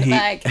home then in a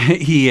bag?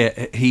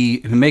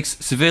 he makes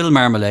Seville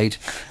marmalade,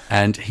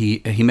 and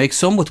he makes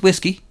some with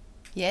whiskey,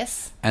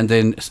 Yes. and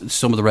then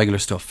some of the regular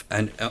stuff,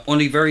 and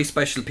only very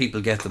special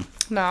people get them,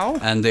 No.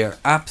 and they're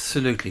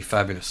absolutely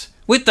fabulous.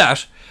 With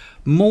that,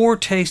 more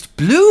taste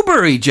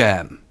blueberry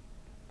jam.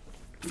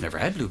 I've never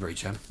had blueberry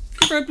jam.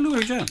 Never had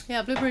blueberry jam.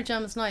 Yeah, blueberry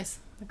jam is nice.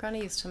 My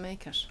granny used to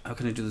make it. How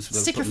can I do this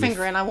without Stick your putting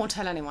finger in. I won't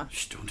tell anyone.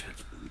 Shh, don't tell.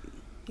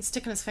 He's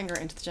sticking his finger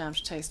into the jam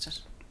to taste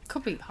it.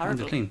 Could be Hands are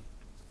horrible. clean.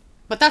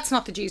 But that's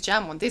not the cheese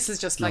jam one. This is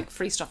just like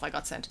free stuff I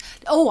got sent.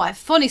 Oh, I have a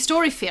funny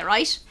story for you,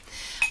 right?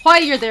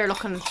 While you're there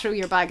looking through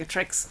your bag of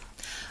tricks,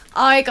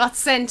 I got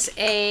sent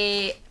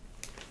a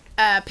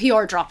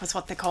PR drop is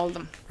what they call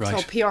them. Right.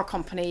 So PR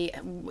company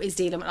is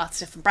dealing with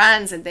lots of different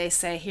brands, and they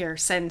say, here,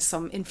 send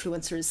some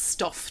influencers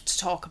stuff to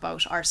talk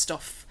about our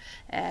stuff.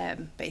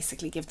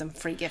 Basically give them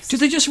free gifts. Do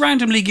they just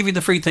randomly give you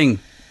the free thing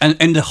and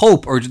in the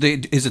hope, or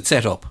is it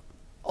set up?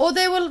 Oh,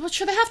 they will, but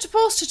sure, they have to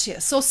post it to you.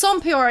 So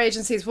some PR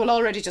agencies will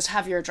already just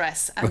have your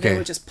address, and they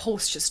will just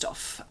post you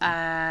stuff.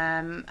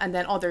 And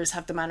then others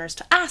have the manners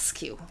to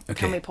ask you,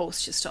 can we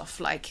post you stuff?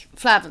 Like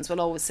Flavins will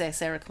always say,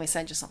 Sarah, can we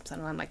send you something?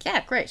 And I'm like,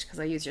 yeah, great, because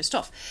I use your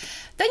stuff.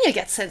 Then you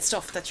get sent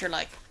stuff that you're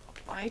like,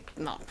 I'm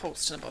not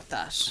posting about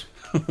that.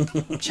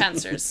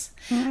 Chancers.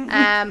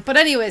 But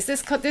anyways,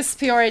 this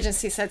PR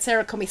agency said,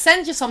 Sarah, can we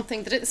send you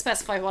something? They didn't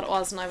specify what it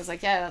was, and I was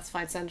like, yeah, that's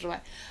fine, send it away.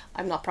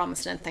 I'm not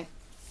promising anything.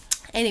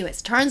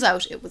 Anyways, turns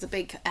out it was a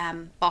big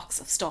box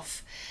of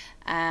stuff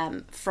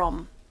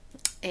from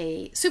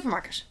a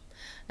supermarket.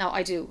 Now,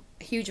 I do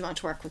a huge amount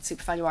of work with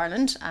Super Value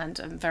Ireland, and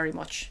I'm very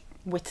much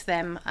with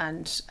them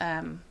and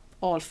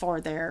all for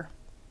the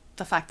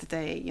fact that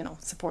they,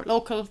 support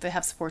local. They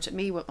have supported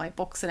me with my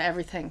books and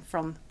everything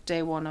from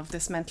day one of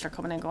this mentor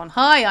coming in going,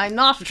 hi, I'm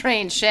not a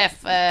trained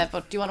chef,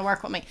 but do you want to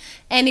work with me?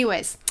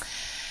 Anyways,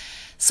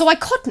 so I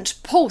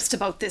couldn't post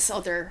about this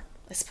other,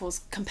 I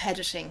suppose,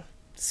 competing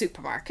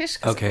supermarket,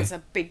 because it was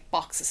a big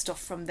box of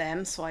stuff from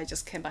them. So I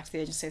just came back to the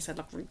agency and said,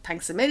 look,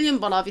 thanks a million,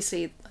 but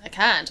obviously I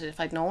can't, and if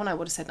I'd known, I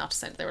would have said not to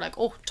send it. They were like,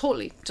 oh,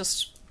 totally,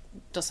 just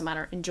doesn't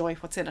matter, enjoy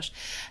what's in it.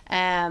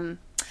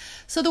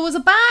 So there was a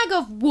bag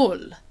of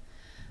wool,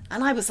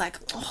 and I was like,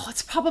 oh,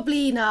 it's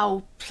probably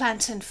now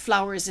planting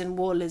flowers in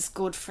wool is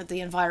good for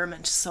the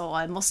environment, so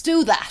I must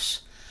do that.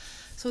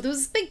 So there was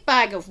this big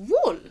bag of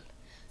wool,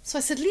 so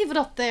I said, leave it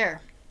up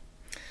there.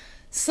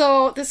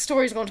 So this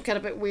story's going to get a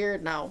bit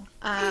weird now.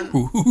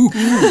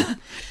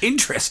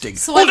 Interesting.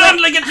 So Hold on,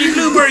 like a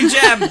blueberry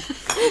jam.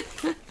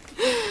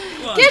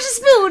 Get a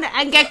spoon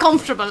and get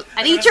comfortable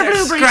and eat your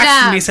blueberry Scratching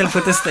jam. myself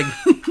with this thing.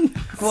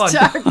 Go on.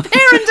 Start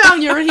paring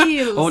down your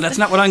heels. Oh, that's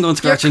not what I'm going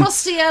scratching. Your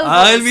crusty elbows.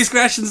 I'll be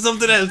scratching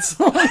something else.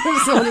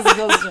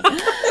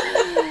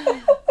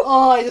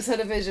 Oh, I just had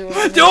a visual.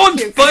 Don't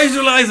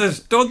visualise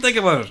it. Don't think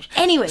about it.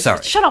 Anyway,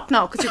 sorry. Shut up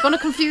now, because you're going to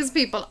confuse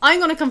people. I'm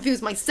going to confuse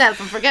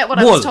myself and forget what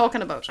I was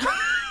talking about.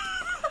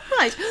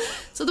 Right.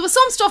 So there was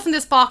some stuff in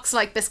this box,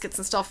 like biscuits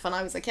and stuff, and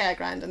I was like, yeah,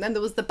 grand. And then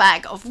there was the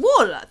bag of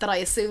wool that I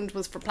assumed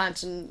was for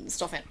planting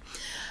stuff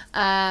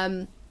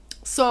in.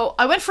 So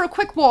I went for a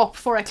quick walk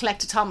before I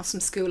collected Thomas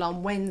from school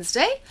on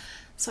Wednesday.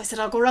 So I said,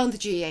 I'll go around the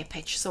GAA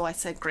pitch. So I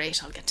said,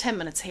 great, I'll get 10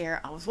 minutes here.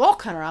 I was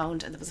walking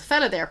around, and there was a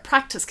fella there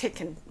practice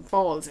kicking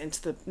balls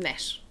into the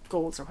net,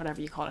 goals or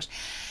whatever you call it.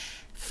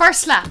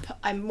 First lap,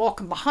 I'm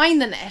walking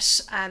behind the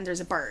net, and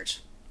there's a bird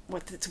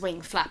with its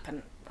wing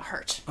flapping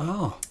hurt.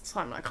 Oh. So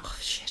I'm like, oh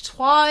shit,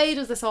 why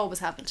does this always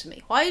happen to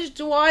me? Why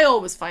do I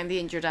always find the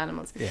injured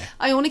animals? Yeah.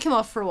 I only came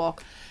off for a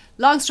walk.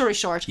 Long story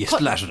short. You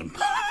splattered him.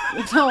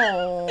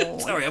 No.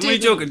 Sorry, I'm only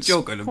joking.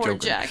 I'm Poor joking.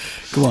 Jack.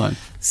 Go on.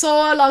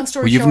 So, long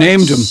story short. You've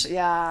named him.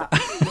 Yeah.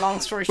 Long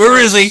story short. Where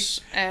is he?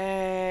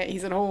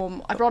 He's at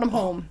home. I brought him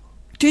home.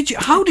 Did you?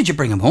 How did you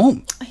bring him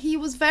home? He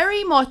was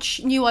very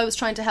much knew I was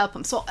trying to help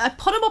him. So I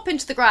put him up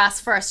into the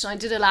grass first, and I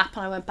did a lap,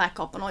 and I went back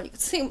up, and all you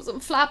could see was him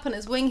flapping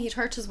his wing. He'd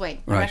hurt his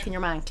wing. Right. I reckon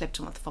your man clipped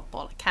him with the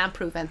football. I can't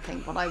prove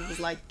anything, but I was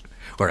like,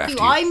 We're after you.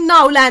 I'm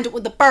now landed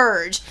with the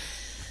bird.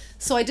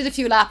 So I did a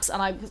few laps, and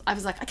I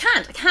was like, I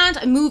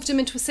can't. I moved him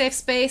into a safe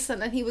space,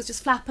 and then he was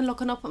just flapping,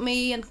 looking up at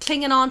me and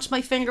clinging onto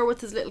my finger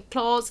with his little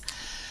claws.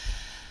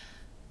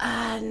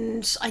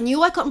 And I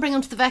knew I couldn't bring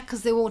him to the vet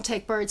because they won't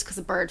take birds because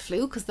of bird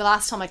flu. Because the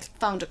last time I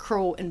found a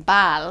crow in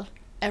Bal,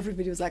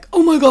 everybody was like,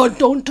 oh my God,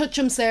 don't touch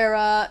him,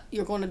 Sarah.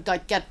 You're going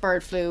to get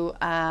bird flu.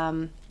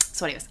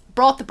 So anyways,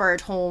 brought the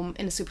bird home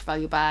in a Super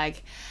Value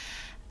bag.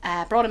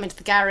 Brought him into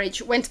the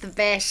garage, went to the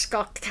vet,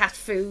 got cat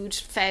food,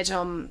 fed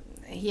him.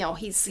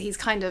 He's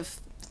kind of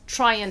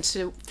trying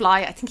to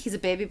fly. I think he's a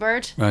baby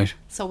bird. Right.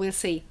 So we'll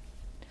see.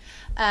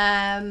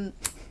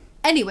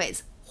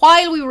 Anyways,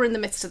 while we were in the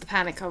midst of the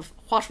panic of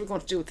what we're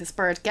going to do with this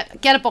bird,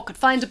 get a bucket,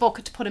 find a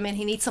bucket to put him in.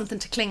 He needs something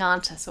to cling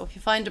onto. So if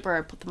you find a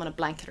bird, put them on a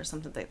blanket or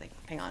something they can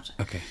cling onto.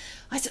 Okay.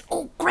 I said,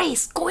 oh,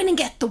 Grace, go in and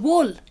get the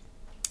wool.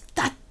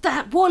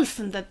 That wool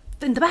from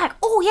in the bag.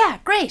 Oh, yeah,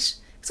 great.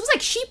 So it was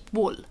like sheep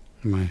wool.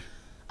 Right.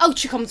 Out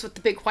she comes with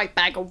the big white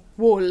bag of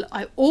wool.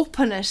 I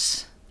open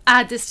it.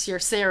 Add this to your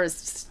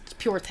Sarah's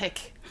pure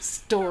thick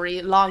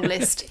story, long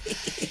list.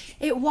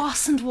 It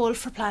wasn't wool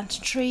for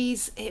planting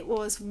trees. It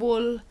was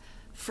wool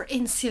for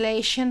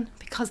insulation,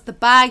 because the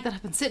bag that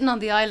had been sitting on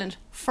the island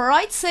for,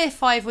 I'd say,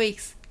 5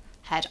 weeks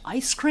had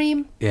ice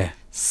cream,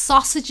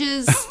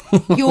 sausages,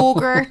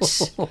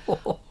 yogurt,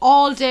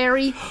 all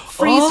dairy,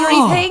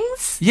 freezery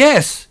things.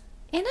 Yes.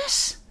 In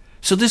it.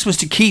 So this was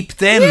to keep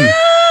them. Yeah.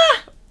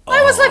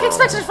 I was like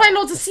expecting to find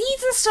loads of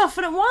seeds and stuff,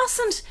 and it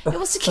wasn't. It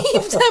was to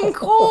keep them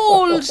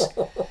cold.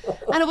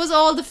 And it was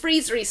all the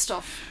freezery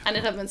stuff. And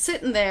it had been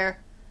sitting there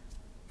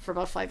for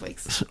about 5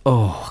 weeks.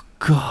 Oh,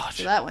 God.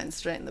 So that went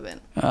straight in the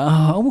bin.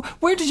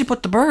 Where did you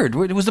put the bird?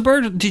 Where was the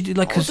bird? Did you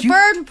like? The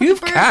bird. You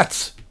have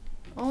cats.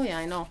 Oh yeah,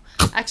 I know.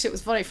 Actually, it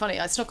was very funny.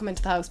 I snuck him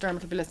into the house.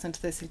 Dermot will be listening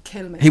to this. He'll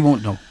kill me. He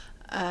won't know.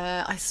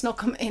 I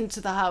snuck him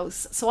into the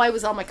house. So I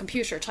was on my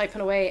computer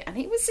typing away, and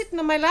he was sitting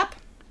on my lap.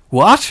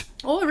 What?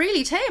 Oh,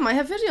 really tame. I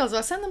have videos.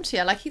 I'll send them to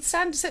you. Like, he'd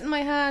sit in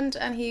my hand,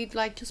 and he'd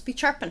like just be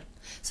chirping.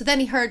 So then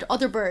he heard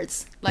other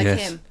birds like Yes.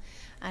 him,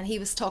 and he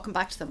was talking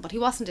back to them, but he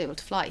wasn't able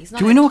to fly. He's not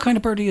Do we know what kind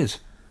of bird he is?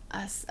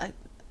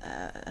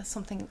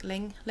 something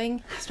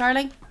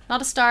starling,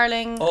 not a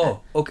starling.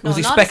 Oh, okay. Was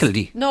he not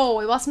speckledy? No,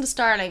 he wasn't a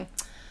starling.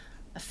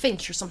 A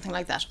finch or something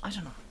like that. I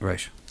don't know.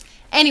 Right.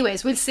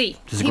 Anyways, we'll see.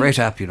 There's a great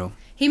app, you know.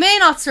 He may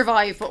not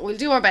survive, but we'll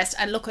do our best.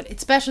 And look,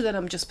 it's better than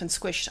him just been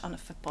squished on a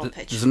football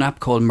pitch. There's an app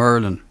called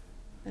Merlin,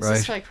 Is right?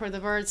 this like where the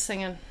birds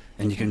singing?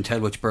 And you can tell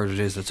which bird it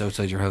is that's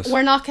outside your house.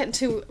 We're not getting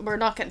too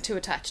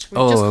attached. We've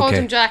Oh, just called okay.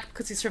 him Jack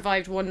because he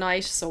survived one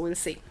night, so we'll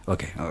see.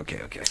 Okay.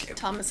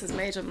 Thomas has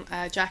made him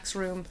Jack's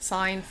room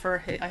sign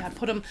for. I had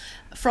put him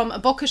from a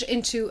bucket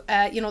into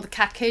the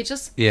cat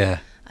cages. Yeah.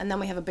 And then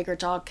we have a bigger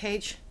dog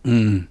cage.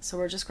 So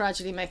we're just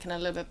gradually making it a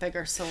little bit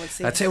bigger, so we'll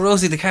see. I'd say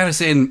Rosie the cat is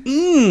saying,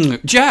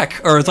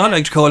 Jack, or as I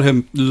like to call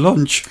him,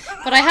 lunch.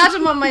 But I had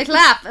him on my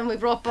lap, and we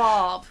brought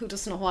Bob, who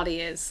doesn't know what he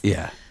is.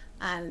 Yeah.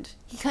 And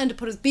he kind of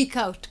put his beak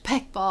out to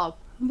peck Bob.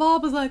 And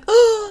Bob was like,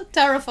 oh,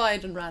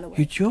 terrified, and ran away.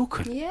 You're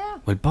joking? Yeah.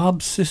 Well,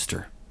 Bob's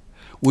sister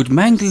would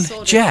mangle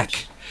So Jack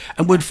different.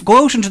 and would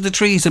go out into the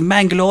trees and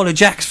mangle all of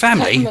Jack's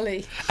family.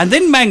 Family. And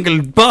then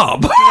mangle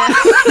Bob.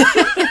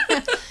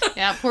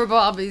 Yeah, poor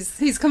Bob.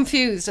 He's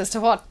confused as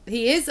to what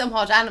he is and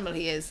what animal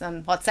he is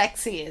and what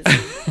sex he is.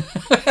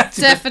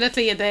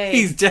 Definitely a they.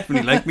 He's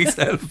definitely like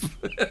myself.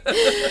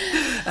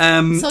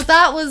 So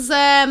that was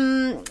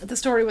the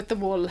story with the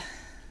wool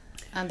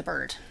and the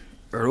bird.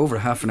 We're over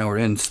half an hour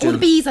in. Oh, Still, the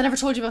bees. I never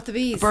told you about the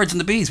bees. birds and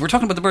the bees. We're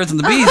talking about the birds and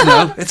the bees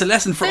now. It's a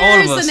lesson for all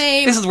There's of the us.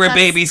 name. This is where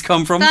babies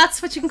come from. That's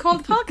what you can call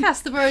the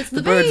podcast, the birds and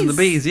the, The birds bees. and the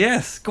bees,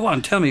 yes. Go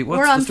on, tell me, what's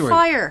We're the on story?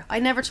 fire. I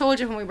never told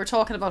you when we were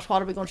talking about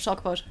what are we going to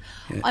talk about.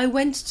 Yeah. I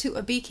went to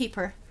a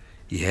beekeeper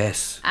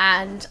Yes.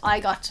 and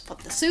I got to put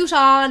the suit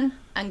on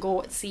and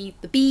go and see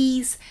the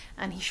bees,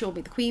 and he showed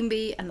me the queen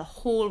bee and the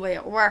whole way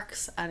it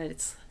works, and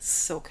it's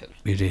so cool.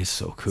 It is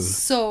so cool.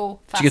 So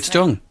Did you get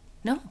stung?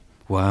 No,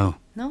 Wow.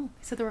 he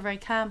said they were very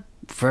calm.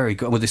 Very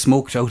good. Well, they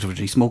smoked out of it.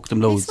 He smoked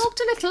them He loads. smoked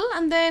a little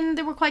and then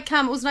they were quite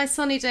calm. It was a nice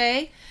sunny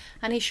day,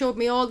 and he showed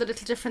me all the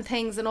little different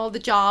things and all the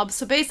jobs.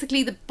 So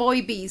basically the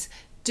boy bees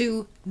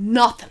do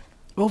nothing.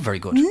 Oh, very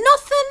good.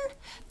 Nothing.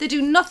 They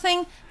do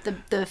nothing.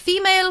 The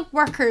female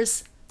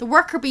workers, the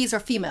worker bees are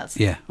females.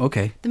 Yeah,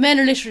 okay. The men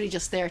are literally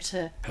just there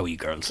to How are you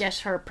girls? get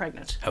her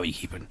pregnant. How are you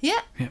keeping? Yeah.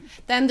 Yeah.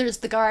 Then there's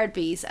the guard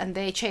bees, and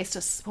they chased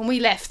us when we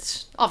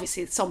left.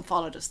 Obviously, some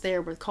followed us. They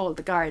were called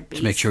the guard bees.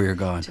 To make sure you're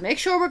gone. To make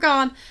sure we're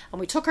gone, and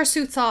we took our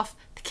suits off.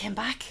 They came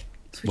back.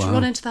 So we Wow. should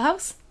run into the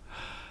house.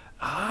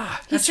 He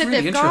That's said really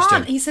they've interesting.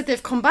 gone. He said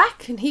they've come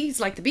back, and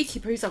he's like the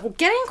beekeeper. He's like, "Well,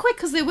 get in quick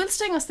because they will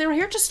sting us. They're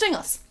here to sting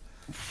us."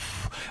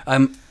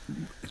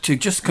 To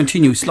just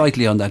continue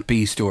slightly on that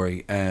bee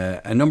story,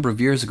 a number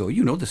of years ago,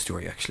 you know the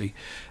story actually,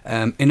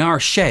 in our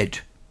shed,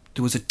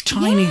 there was a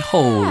tiny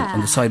hole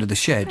on the side of the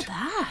shed.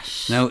 That.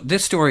 Now,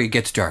 this story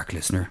gets dark,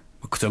 listener,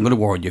 because I'm going to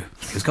warn you.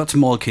 It's got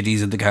small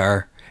kiddies in the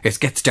car. It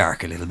gets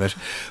dark a little bit.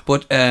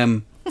 But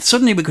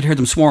suddenly we could hear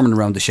them swarming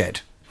around the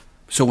shed.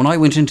 So when I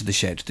went into the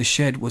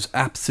shed was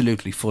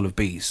absolutely full of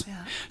bees.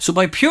 Yeah. So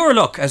by pure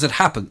luck, as it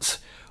happens,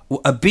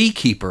 a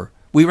beekeeper,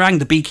 we rang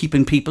the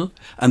beekeeping people,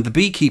 and the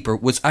beekeeper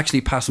was actually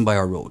passing by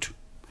our road.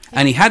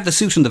 And he had the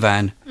suit in the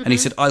van, and he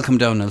said, I'll come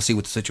down and I'll see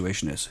what the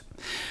situation is.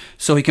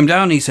 So he came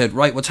down and he said,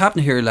 right, what's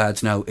happening here,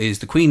 lads, now is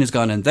the queen has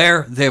gone in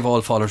there. They've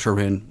all followed her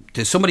in.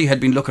 Somebody had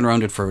been looking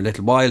around it for a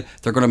little while.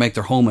 They're going to make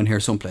their home in here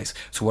someplace.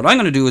 So what I'm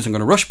going to do is I'm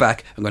going to rush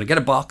back. I'm going to get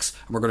a box,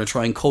 and we're going to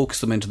try and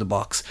coax them into the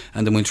box,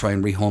 and then we'll try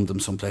and rehome them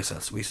someplace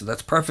else. We said,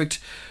 that's perfect,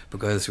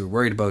 because we're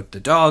worried about the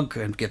dog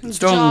and getting The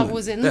stung. dog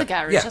was in the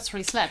garage. Yeah. That's where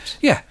he slept.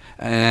 Yeah,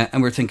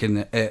 and we're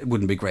thinking it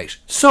wouldn't be great.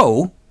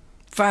 So,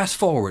 fast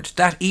forward,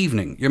 that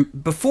evening,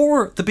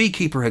 before the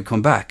beekeeper had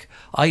come back,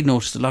 I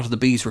noticed a lot of the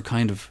bees were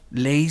kind of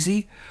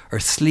lazy or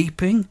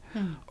sleeping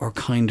or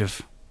kind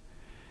of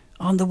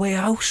on the way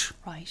out.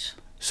 Right.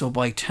 So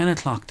by 10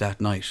 o'clock that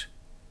night,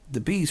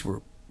 the bees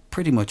were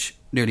pretty much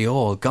nearly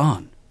all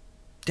gone.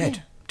 Dead.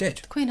 Yeah. Dead.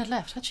 The queen had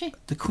left, had she?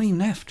 The queen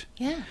left.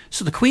 Yeah.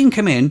 So the queen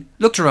came in,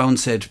 looked around and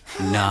said,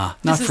 nah,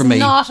 not This for is me.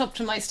 not up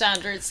to my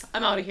standards.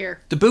 I'm out of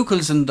here. The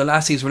Buchels and the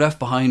lassies were left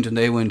behind, and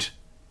they went,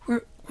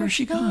 Where's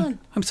she gone? gone?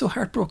 I'm so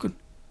heartbroken.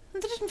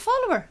 And they didn't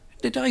follow her.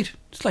 They died.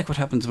 It's like what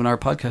happens when our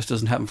podcast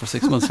doesn't happen for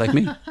 6 months, like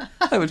me.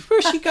 I went,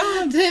 where's she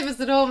gone? Dave was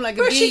at home like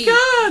a Where's bee. she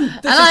gone?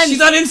 They And said,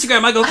 she's on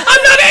Instagram. I go, I'm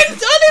not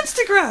on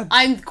Instagram.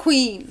 I'm the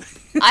queen.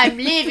 I'm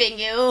leaving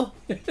you.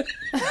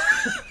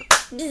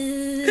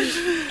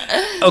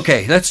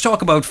 Okay, let's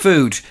talk about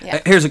food.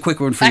 Yeah. Here's a quick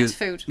one for Back you. to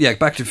food. Yeah,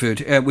 back to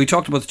food. We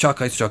talked about the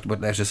choc ice, talked about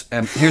lettuce.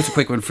 Here's a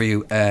quick one for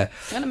you. I'm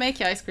going to make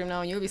you ice cream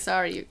now and you'll be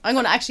sorry. I'm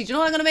going to actually, do you know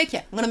what I'm going to make you?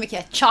 I'm going to make you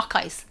a chalk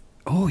ice.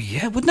 Oh,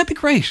 yeah, wouldn't that be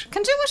great?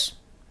 Can do it.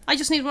 I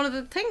just need one of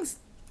the things.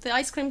 The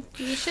ice cream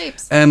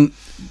shapes.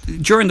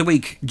 During the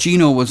week,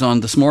 Gino was on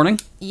this morning.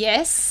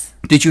 Yes.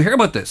 Did you hear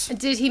about this?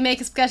 Did he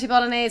make a spaghetti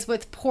bolognese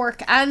with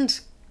pork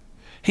and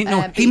He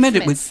beef made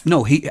it mince.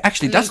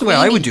 with that's the way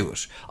I would Linguine. do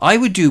it. I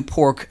would do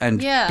pork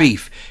and Yeah.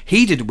 beef.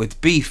 He did it with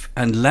beef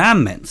and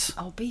lamb mince.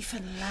 Oh, beef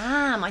and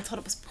lamb. I thought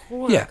it was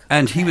pork. Yeah,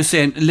 and he was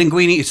saying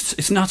linguine.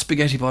 It's not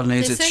spaghetti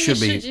bolognese. They It say should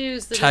you be should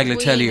use the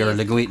tagliatelle or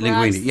linguine. linguine.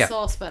 Grabs the Yeah,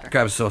 sauce better.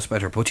 grabs the sauce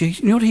better. But you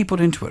know what he put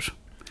into it?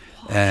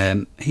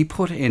 He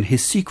put in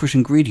his secret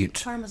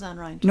ingredient. Parmesan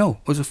rind. No,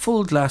 it was a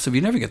full glass of.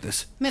 You never get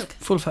this. Milk.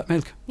 Full fat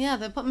milk. Yeah,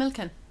 they put milk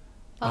in.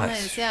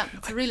 Bolognese, yeah.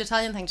 It's a real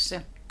Italian thing to do.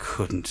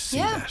 Couldn't see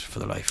Yeah. that for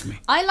the life of me.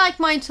 I like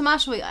mine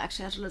tomato. I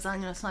actually had a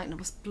lasagna last night and it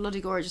was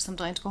bloody gorgeous. I'm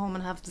dying to go home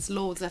and have this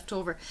loads left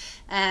over.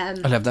 I'll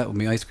have that with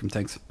my ice cream,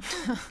 thanks.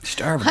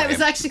 Starving. I was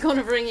am. actually going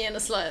to bring in a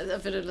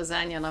bit of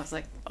lasagna and I was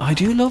like, I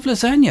do love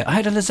lasagna. I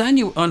had a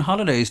lasagna on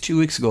holidays 2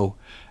 weeks ago,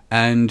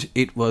 and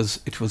it was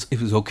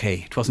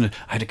okay. It wasn't.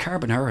 I had a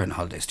carbonara on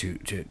holidays.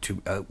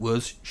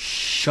 Was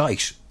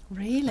shite.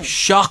 really?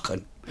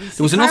 Shocking.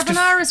 There was enough.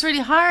 Carbonara is really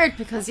hard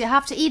because you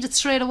have to eat it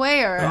straight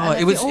away.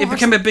 It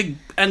became a big,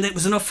 and it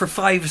was enough for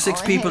 5 or 6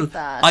 Oh, I hate people.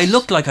 that. I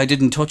looked like I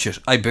didn't touch it.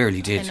 I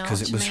barely did I know because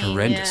what it you was mean.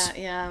 horrendous.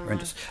 Yeah,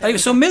 horrendous. well, Anyway,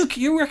 so milk.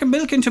 You reckon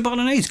milk into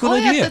bolognese? Good Oh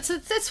idea. yeah,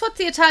 that's what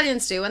the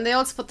Italians do, and they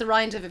also put the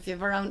rind of, if you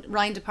have a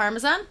rind of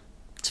Parmesan,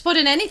 to put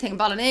in anything,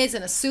 bolognese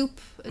in a soup.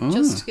 It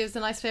just gives a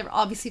nice flavour.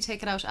 Obviously,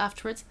 take it out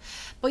afterwards.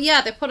 But yeah,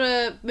 they put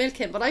a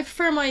milk in. But I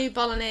prefer my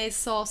bolognese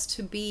sauce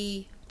to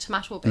be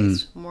tomato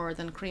based more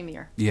than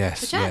creamier.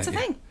 Yes, But yeah, it's a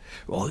thing.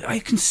 Well, I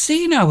can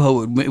see now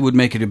how it would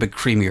make it a bit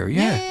creamier.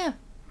 Yeah.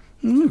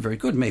 Very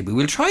good. Maybe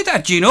we'll try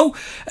that, Gino.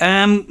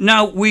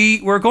 Now,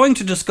 we were going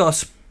to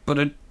discuss, but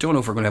I don't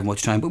know if we're going to have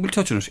much time, but we'll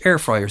touch on it. Air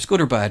fryers,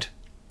 good or bad?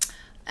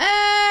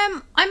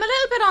 I'm a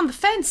little bit on the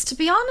fence, to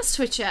be honest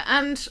with you,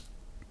 and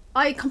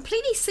I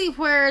completely see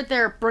where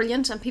they're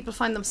brilliant and people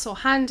find them so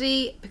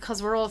handy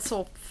because we're all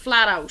so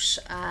flat out,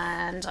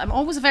 and I'm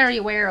always very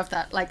aware of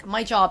that. Like,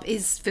 my job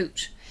is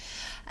food.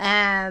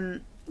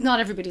 Not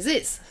everybody's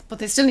is, but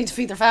they still need to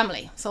feed their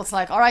family. So it's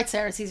like, all right,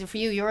 Sarah, it's easier for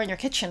you. You're in your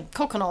kitchen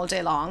cooking all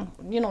day long.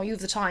 You know, you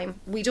have the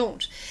time. We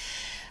don't.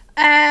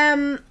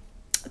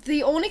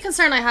 The only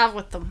concern I have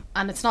with them,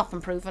 and it's not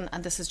been proven,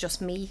 and this is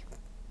just me,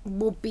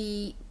 would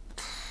be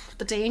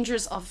the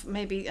dangers of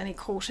maybe any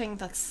coating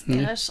that's in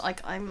it.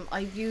 Like, I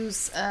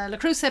use Le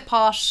Creuset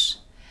pot.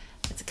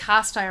 It's a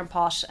cast iron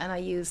pot, and I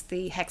use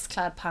the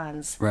Hexclad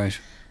pans Right.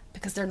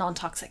 because they're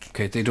non-toxic.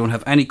 Okay, they don't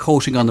have any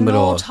coating on them at No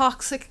all.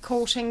 toxic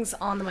coatings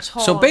on them at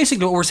all. So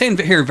basically, what we're saying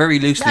here very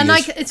loosely And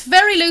is... like, it's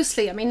very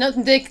loosely. I mean,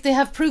 they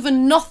have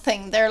proven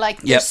nothing. They're like,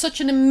 Yep. there's such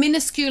a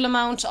minuscule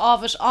amount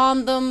of it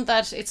on them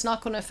that it's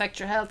not going to affect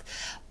your health.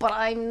 But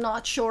I'm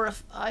not sure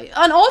if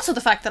and also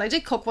the fact that I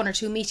did cook 1 or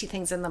 2 meaty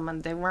things in them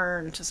and they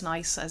weren't as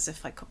nice as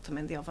if I cooked them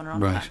in the oven or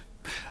on a Right. pan.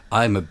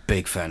 I'm a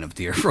big fan of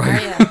the air fryer.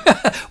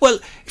 Yeah. Well,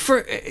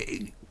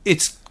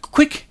 it's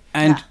quick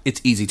and Yeah.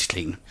 it's easy to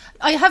clean.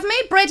 I have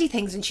made bready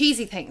things and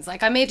cheesy things.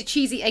 Like, I made a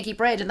cheesy eggy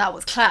bread and that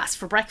was class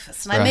for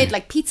breakfast. And I Right. made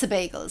like pizza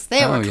bagels.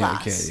 They were yeah,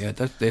 class. okay,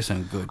 yeah, they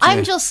sound good. I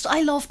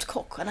yeah. love to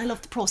cook and I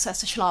love the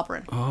process of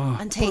slobbering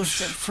and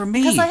tasting. for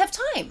me, because I have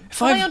time. if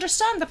But I I've-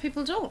 understand that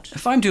people don't.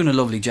 If I'm doing a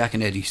lovely Jack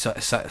and Eddie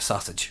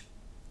sausage,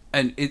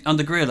 and on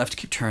the grill, I have to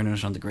keep turning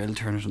it on the grill,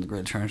 turn it on the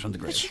grill, turn it on the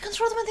grill. But you can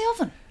throw them in the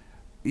oven.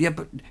 Yeah,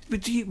 but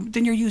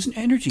then you're using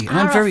energy, and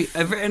I'm Ah, very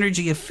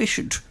energy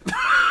efficient.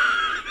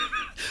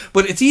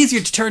 But it's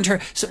easier to turn.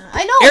 So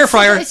I know, air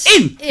fryer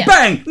in, yeah.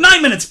 bang,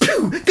 9 minutes,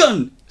 pew,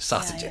 gun,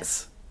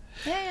 sausages.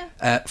 Yeah.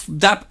 That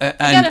get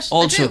and it, I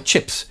also do.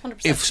 chips.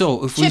 100%.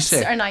 If we Chips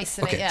say are nice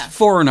in it, okay, yeah.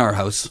 4 in our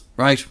house,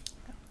 right?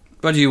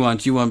 What do you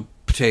want? You want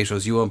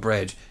potatoes? You want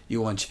bread?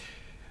 You want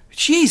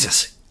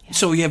Jesus?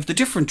 So you have the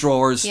different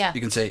drawers. Yeah.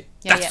 You can say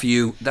Yeah, that's yeah. for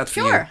you. That's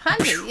for you. Sure,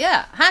 handy,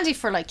 yeah. Handy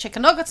for like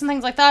chicken nuggets and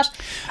things like that.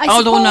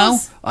 Although now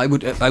suppose- I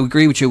would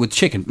agree with you with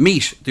chicken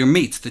meat, their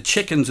meats, the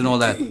chickens and all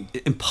that.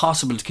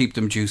 Impossible to keep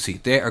them juicy.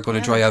 They are going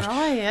to dry out.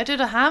 I did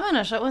a ham in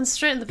it. It went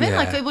straight in the bin. Yeah.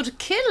 Like, I would have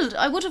killed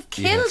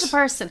Yes. a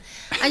person.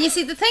 And you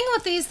see, the thing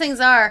with these things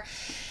are,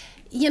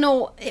 you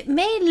know, it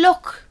may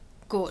look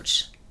good,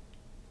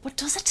 but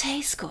does it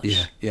taste good?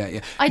 Yeah.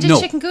 I did No.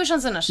 chicken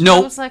goujons in it. No, I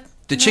was like,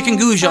 the chicken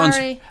no, goujons,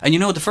 sorry. and you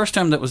know the first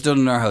time that was done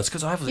in our house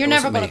because You're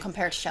never going to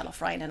compare to shallow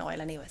frying in oil,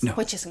 anyways, No.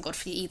 which isn't good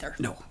for you either.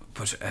 No,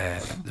 but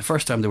the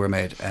first time they were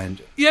made,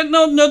 and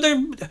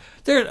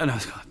they're. And I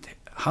was going,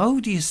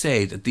 how do you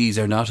say that these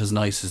are not as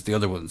nice as the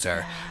other ones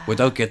are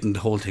without getting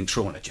the whole thing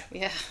thrown at you?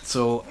 Yeah.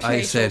 So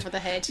I Straight said, over the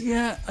head.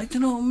 yeah, I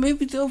don't know,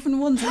 maybe the oven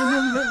ones are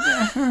a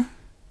little bit.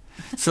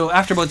 So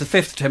after about the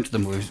 5th attempt of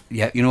them, was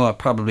you know what?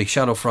 Probably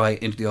shallow fry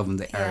into the oven.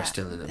 They are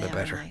still a little bit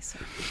better. Nicer.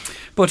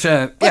 But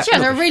But yeah,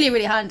 they're look, really,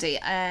 really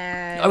handy.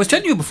 I was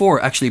telling you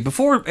before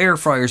air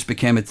fryers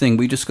became a thing.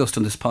 We discussed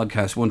on this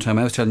podcast one time.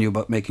 I was telling you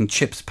about making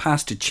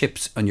pasta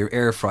chips on your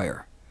air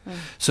fryer.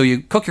 So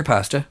you cook your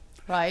pasta.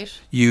 Right.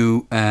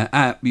 You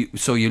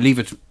leave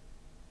it.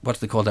 What do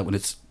they call that when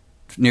it's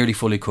nearly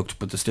fully cooked,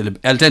 but there's still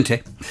al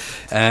dente?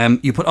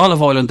 You put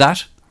olive oil on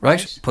that,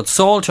 right? Put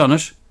salt on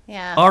it.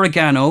 Yeah.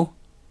 Oregano.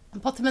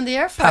 And put them in the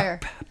air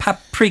fryer.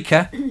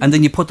 Paprika, and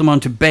then you put them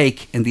on to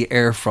bake in the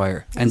air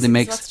fryer, and they There's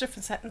makes lots of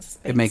different settings.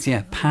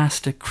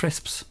 pasta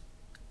crisps.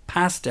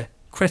 Pasta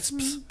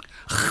crisps.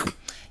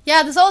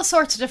 Yeah, there's all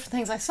sorts of different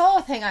things. I saw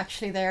a thing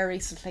actually there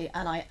recently,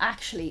 and I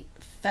actually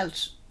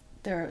felt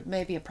there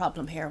may be a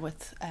problem here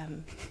with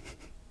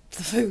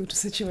the food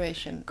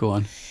situation. Go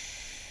on.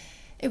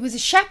 It was a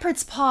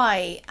shepherd's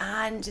pie,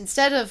 and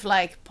instead of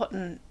like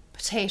putting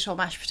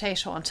mashed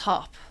potato on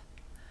top,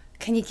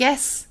 can you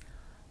guess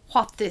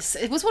what this?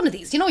 It was one of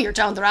these. You know, you're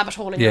down the rabbit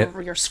hole and you're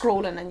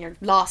scrolling and you're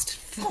lost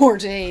 4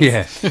 days.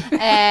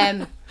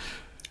 Yeah.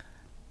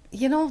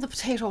 You know, the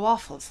potato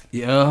waffles.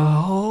 Yeah.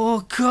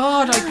 Oh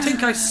God, I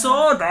think I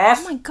saw that.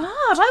 Oh my God,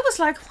 I was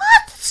like,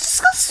 what? It's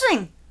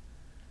disgusting.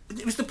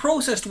 It was the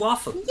processed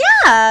waffle.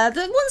 Yeah, the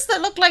ones that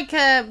look like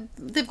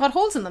they've got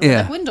holes in them,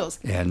 like windows.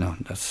 Yeah, no,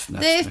 that's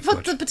They've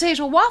put the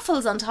potato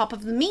waffles on top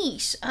of the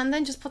meat and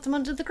then just put them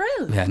under the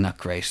grill. Yeah, not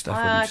great.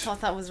 I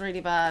thought that was really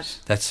bad.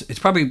 It's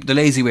probably the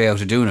lazy way out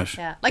of doing it.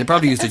 Yeah, they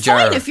probably used a it's jar.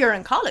 fine if you're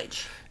in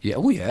college. Yeah,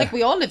 oh yeah. Like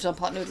we all lived on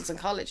pot noodles in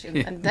college,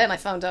 and then I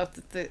found out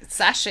that the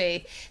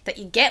sachet that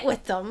you get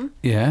with them,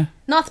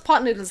 not the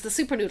pot noodles, the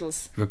super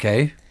noodles.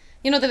 Okay.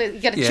 You know, you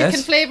get a chicken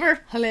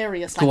flavour.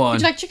 Hilarious. Like, Go on.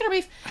 Would you like chicken or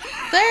beef?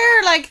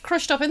 They're like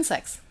crushed up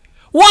insects.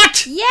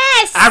 What?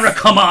 Yes. Ara,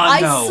 come on,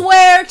 I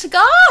swear to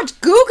God.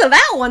 Google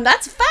that one.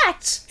 That's a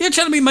fact. You're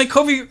telling me my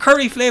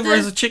curry flavour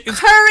is a chicken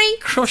curry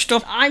crushed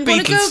up I'm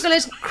going to Google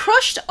it.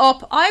 Crushed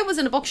up. I was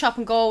in a bookshop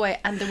in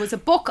Galway and there was a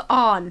book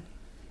on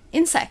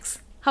insects.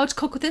 How to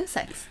cook with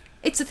insects.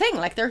 It's a thing.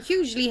 Like, they're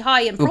hugely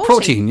high in protein.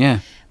 Protein, yeah.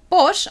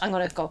 But I'm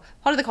going to go.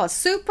 What are they called?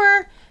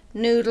 Super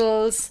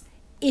noodles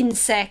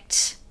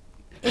insect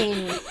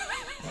in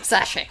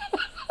sachet.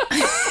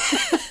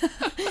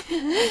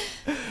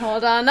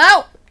 Hold on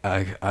now.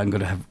 I'm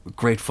going to have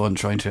great fun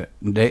trying to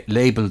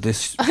label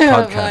this I'm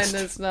going to podcast. find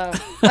this now.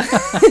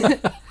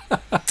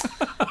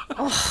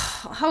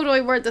 How do I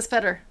word this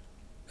better?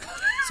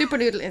 Super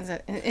noodle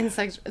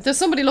insect. There's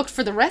somebody looked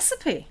for the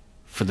recipe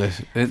For the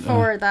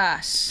for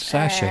that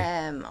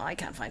sachet. I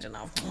can't find it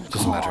now. Oh,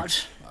 doesn't God. matter.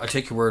 I'll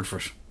take your word for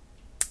it.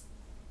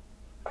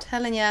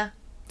 Telling ya.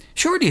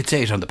 Surely you'd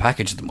say it on the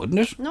package of them, wouldn't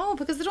it? No,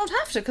 because they don't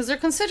have to, because they're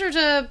considered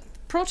a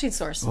protein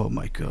source. Oh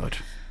my God.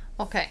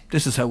 Okay.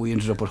 This is how we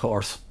ended up with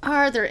horse.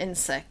 Are there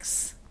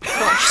insects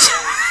crushed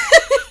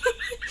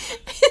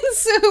in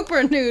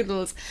super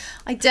noodles?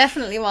 I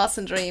definitely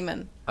wasn't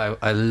dreaming.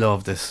 I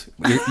love this.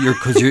 I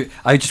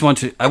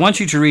want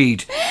you to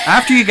read,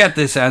 after you get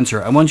this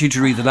answer, I want you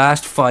to read the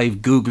last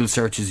 5 Google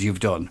searches you've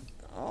done.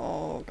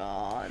 Oh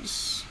God.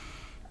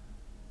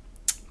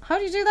 How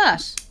do you do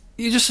that?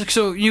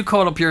 You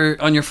call up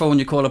on your phone,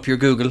 you call up your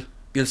Google,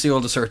 you'll see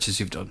all the searches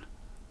you've done.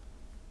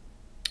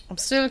 I'm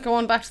still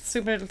going back to the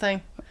super noodle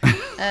thing.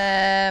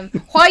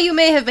 Why you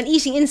may have been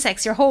eating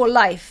insects your whole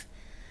life.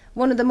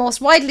 One of the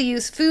most widely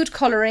used food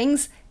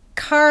colourings,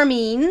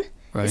 carmine,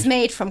 is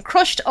made from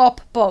crushed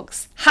up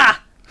bugs.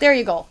 Ha! There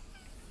you go.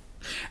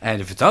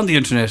 And if it's on the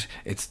internet,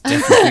 it's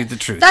definitely the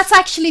truth. That's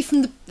actually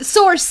from the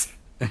source,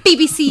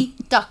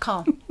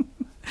 bbc.com.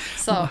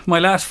 So my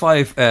last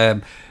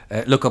 5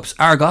 look-ups,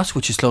 Argos,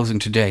 which is closing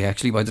today,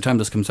 actually. By the time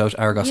this comes out,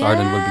 Argos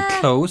Ireland will be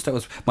closed. That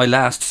was my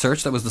last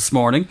search. That was this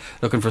morning,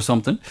 looking for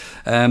something.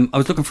 I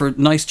was looking for a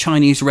nice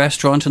Chinese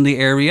restaurant in the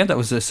area. That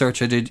was a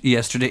search I did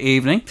yesterday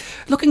evening.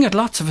 Looking at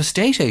lots of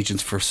estate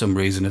agents for some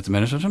reason at the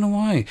minute. I don't know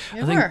why. I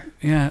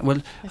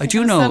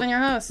do know. Selling your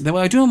house.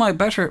 I do know my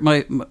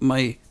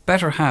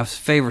better half's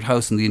favourite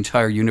house in the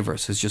entire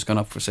universe has just gone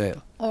up for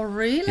sale. Oh,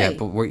 really? Yeah,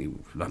 but we're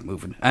not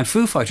moving. And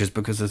Foo Fighters,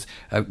 because it's,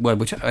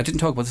 which I didn't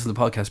talk about this in the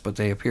podcast, but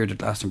they appeared at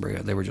Glastonbury.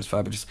 They were just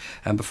fabulous.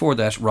 And before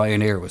that,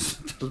 Ryanair was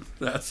the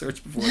last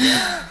search before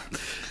that.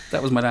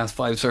 That was my last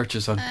 5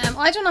 searches on.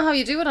 I don't know how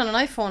you do it on an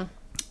iPhone.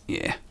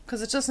 Yeah.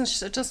 Because it doesn't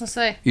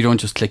say. You don't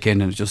just click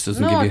in and it just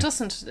doesn't give you... No, it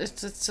doesn't.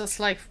 It's just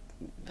like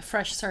a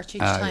fresh search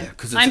each time.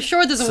 Yeah, I'm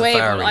sure there's a way,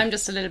 Safari. but I'm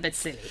just a little bit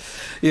silly.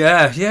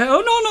 Yeah.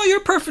 Oh, no,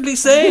 you're perfectly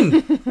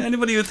sane.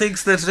 Anybody who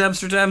thinks that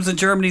Amsterdam's in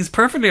Germany is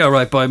perfectly all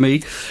right by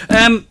me.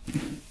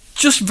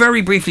 Just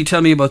very briefly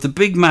tell me about the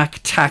Big Mac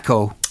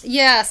taco.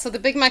 Yeah, so the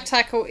Big Mac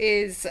taco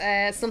is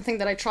something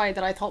that I tried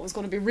that I thought was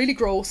going to be really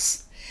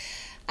gross.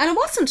 And it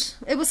wasn't.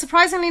 It was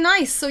surprisingly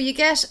nice. So you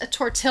get a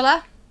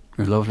tortilla.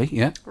 They're lovely,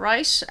 yeah.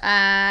 Right.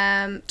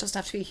 Doesn't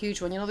have to be a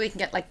huge one. You know, you can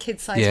get like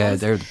kid-sized ones. Yeah,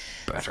 they're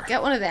better.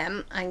 Get one of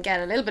them and get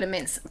a little bit of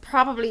mince.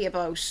 Probably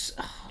about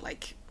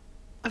like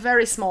a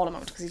very small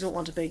amount, because you don't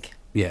want a big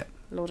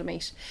load of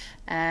meat.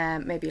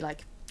 Maybe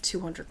like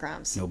 200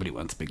 grams. Nobody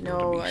wants a big load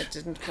No, of meat. I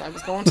didn't. I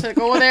was going to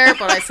go there,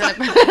 but I said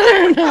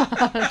better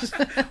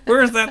not.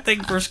 Where's that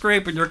thing for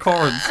scraping your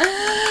corns?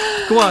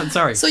 Go on,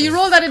 sorry. So you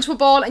roll that into a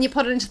ball and you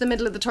put it into the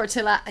middle of the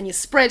tortilla and you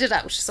spread it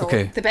out. So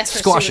the best way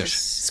Squash to do it.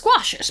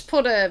 Squash it.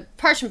 Put a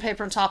parchment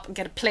paper on top and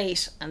get a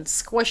plate and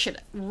squish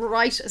it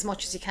right as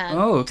much as you can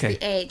to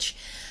the edge.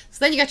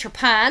 So then you get your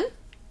pan.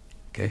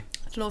 Okay.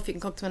 I don't know if you can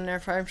cook them in an air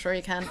fryer. I'm sure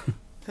you can,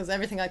 because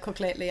everything I cook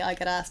lately I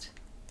get asked,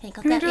 Can you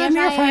cook that in the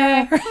air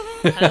fryer?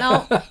 I don't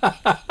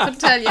know. Couldn't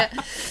tell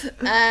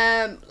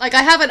you. Like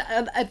I have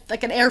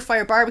an air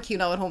fryer barbecue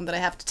now at home that I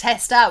have to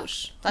test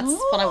out. That's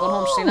what I went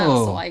home to do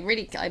now. So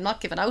I'm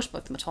not giving out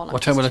about them at all.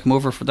 What time will I come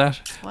over for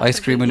that? Ice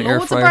cream and air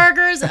fryer. Loads of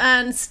burgers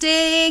and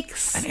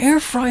steaks. An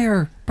air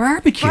fryer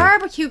barbecue.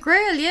 Barbecue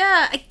grill,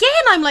 yeah. Again,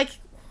 I'm like,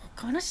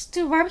 can I just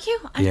do a barbecue?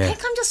 I think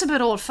I'm just a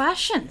bit old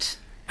fashioned.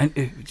 And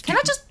can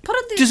I just put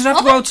it in the Does it have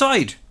to go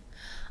outside?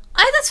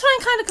 That's what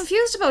I'm kind of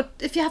confused about.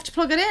 If you have to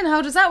plug it in,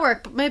 how does that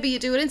work? But maybe you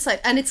do it inside,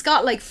 and it's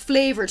got like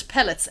flavoured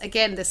pellets.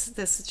 Again,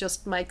 this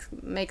just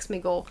makes me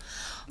go,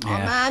 oh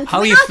man,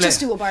 can we not just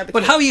do a barbecue?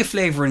 But how are you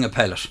flavouring a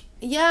pellet?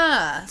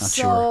 Yeah, Not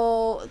so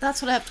sure.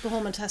 that's what I have to go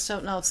home and test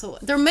out now. So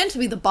they're meant to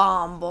be the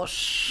bomb, but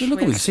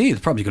We'll see.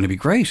 It's probably going to be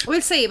great.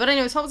 We'll see. But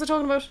anyways, what was I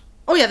talking about?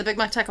 Oh yeah, the Big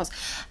Mac tacos.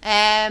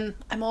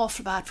 I'm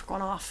awful bad for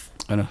going off.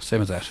 I know,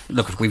 same as that.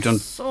 Look, we've done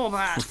so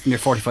bad. Near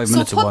 45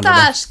 minutes so of put one.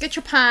 that, get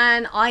your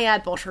pan. I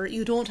add butter.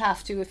 You don't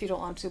have to if you don't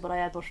want to, but I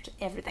add butter to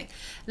everything.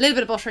 A little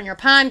bit of butter in your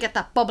pan, get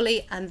that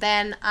bubbly, and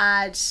then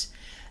add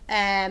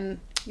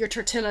your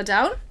tortilla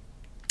down,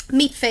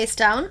 meat face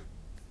down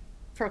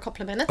for a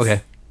couple of minutes.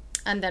 Okay.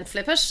 And then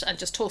flip it and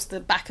just toast the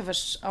back of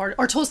it,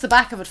 or toast the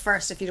back of it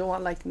first if you don't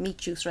want like meat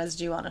juice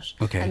residue on it.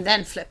 Okay. And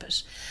then flip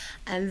it,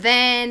 and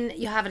then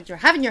you're having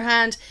your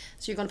hand.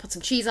 So you're going to put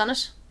some cheese on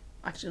it.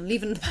 Actually,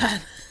 leave it in the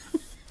pan.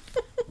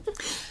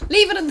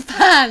 Leave it in the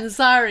pan.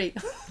 Sorry.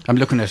 I'm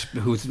looking at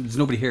there's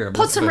nobody here.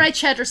 Put some red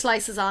cheddar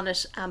slices on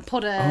it and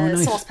put a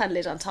nice. saucepan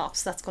lid on top.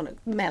 So that's going to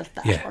melt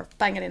that, Yeah. or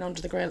bang it in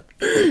under the grill.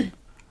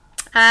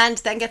 And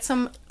then get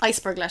some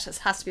iceberg lettuce.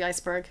 Has to be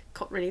iceberg,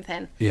 cut really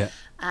thin. Yeah.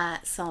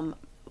 Some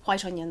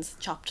white onions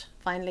chopped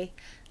finely,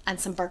 and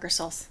some burger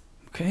sauce.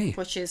 Okay.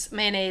 Which is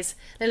mayonnaise,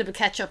 a little bit of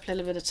ketchup, a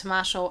little bit of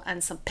tomato,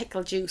 and some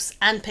pickle juice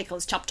and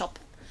pickles chopped up.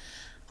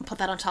 And put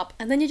that on top.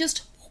 And then you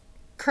just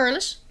curl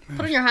it,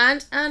 put it in your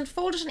hand, and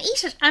fold it and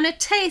eat it. And it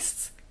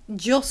tastes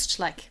just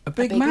like a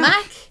Big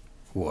Mac.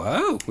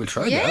 Wow, we'll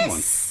try that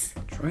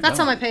one. That's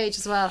on my page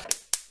as well.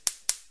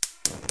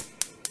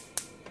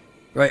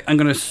 Right, I'm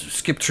going to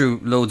skip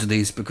through loads of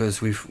these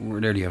because we're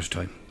nearly out of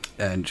time.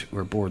 And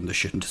we're boring the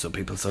shit into some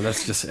people, so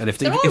let's just. And if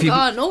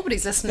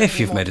nobody's listening. If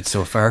you've anymore. made it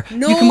so far, you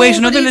can wait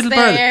another little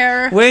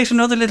there. further. Wait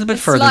another little bit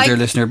further, like, dear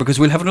listener, because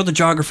we'll have another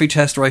geography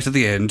test right at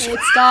the end.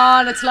 It's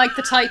gone. It's like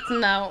the Titan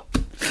now.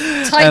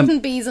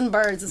 Titan bees and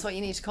birds is what you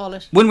need to call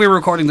it. When we were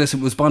recording this, it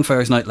was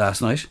Bonfires Night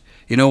last night.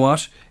 You know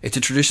what? It's a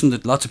tradition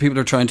that lots of people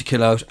are trying to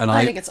kill out, and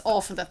I think it's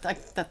awful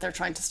that they're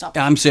trying to stop.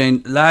 I'm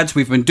saying, lads,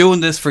 we've been doing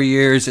this for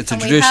years. It's a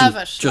tradition.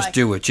 Just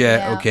do it,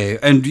 yeah, okay.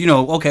 And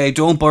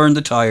don't burn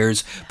the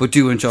tires, but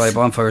do enjoy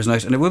Bonfires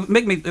Night. And it would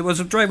make me. It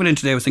was driving in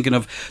today. I was thinking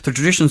of the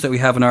traditions that we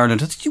have in Ireland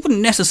that you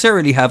wouldn't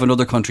necessarily have in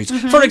other countries.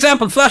 Mm-hmm. For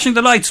example, flashing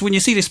the lights when you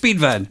see the speed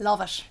van. Love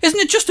it. Isn't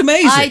it just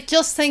amazing? I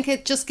just think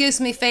it just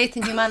gives me faith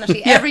in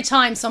humanity every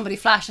time somebody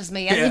flashes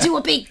me and you do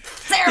a big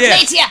fair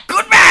play to you.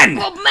 Good man.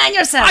 Good man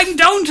yourself. I'm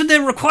down to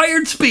the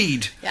required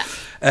speed. Yeah.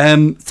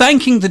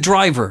 Thanking the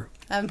driver.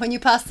 And when you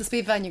pass the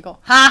speed van, you go,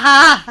 ha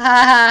ha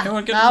ha ha. You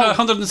want to get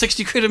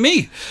 160 quid of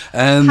me.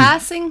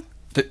 Passing.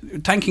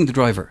 Thanking the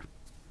driver.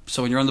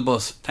 So when you're on the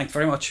bus, thanks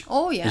very much.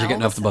 Oh yeah. As you're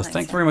getting off the bus,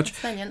 thanks very much.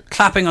 Brilliant.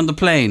 Clapping on the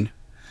plane.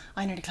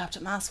 I nearly clapped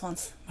at mass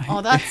once.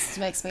 Oh, that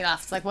makes me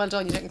laugh. It's like, well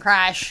done, you didn't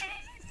crash.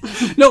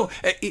 No,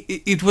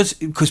 it was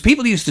because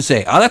people used to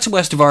say, that's a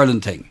West of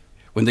Ireland thing.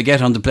 When they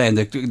get on the plane,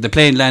 the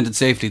plane landed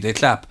safely, they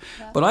clap.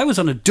 Yeah. But I was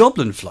on a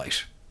Dublin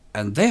flight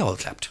and they all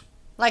clapped.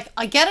 Like,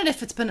 I get it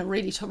if it's been a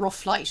really rough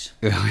flight.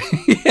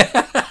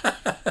 Yeah.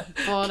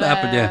 But,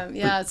 clapping,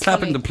 it's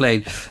clapping funny. the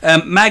plane.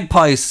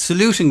 Magpies,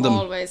 saluting them.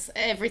 Always,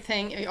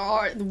 everything.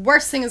 Or the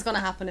worst thing is going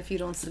to happen if you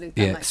don't salute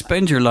them. Yeah,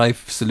 spend your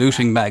life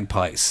saluting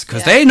magpies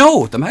because they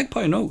know. The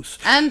magpie knows.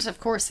 And of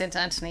course, St.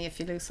 Anthony if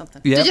you lose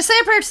something. Yeah. Did you say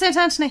a prayer to St.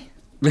 Anthony?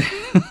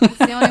 It's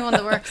the only one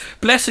that works.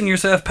 Blessing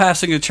yourself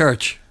passing a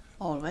church.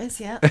 Always,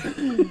 yeah.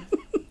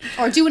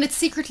 Or doing it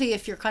secretly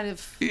if you're kind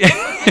of...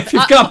 if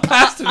you've got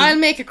past it. I'll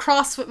make a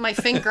cross with my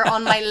finger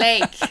on my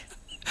leg.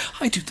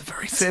 I do the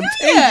very same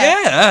thing,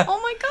 yeah. Oh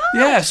my God.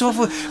 Yeah, so if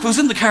I was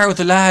in the car with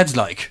the lads,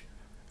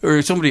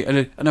 or somebody,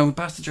 and I went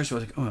past the church, I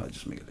was like, I'll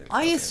just make it.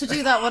 I used to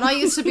do that when I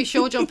used to be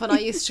show jumping. I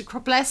used to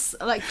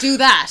do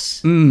that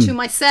to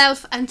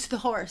myself and to the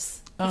horse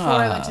before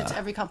I went into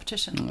every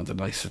competition. Oh, the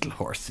nice little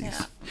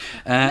horses.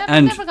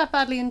 Yeah. Never got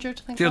badly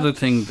injured. The other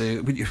thing,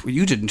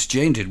 you didn't.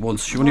 Jane did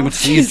once. She only went to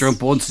see you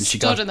jump once, and she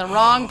stood in the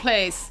wrong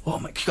place. Oh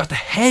my! She got the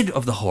head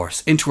of the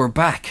horse into her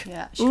back.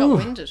 Yeah, she got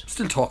winded.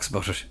 Still talks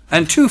about it.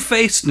 And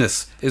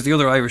two-facedness is the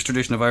other Irish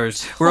tradition of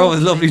Irish. We're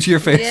always lovely to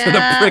your face and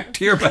a prick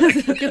to your back.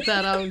 Look at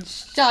that old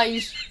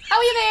shite. How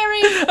are you,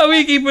 Mary? How are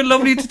you keeping?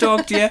 Lovely to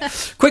talk to you.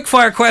 Quick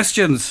fire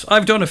questions.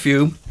 I've done a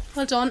few.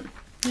 Well done.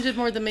 You did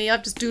more than me.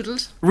 I've just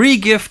doodled.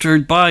 Re-gift or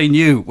buy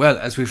new? Well,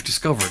 as we've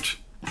discovered,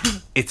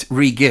 it's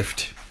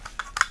re-gift.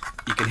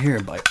 You can hear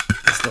by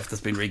the stuff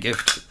that's been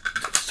re-gifted.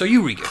 So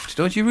you re-gift,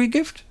 don't you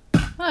re-gift?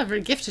 Well, I've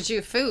re-gifted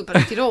you food, but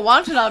if you don't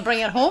want it, I'll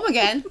bring it home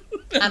again.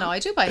 I know, I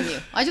do buy new.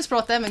 I just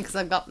brought them in because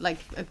I've got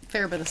a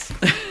fair bit of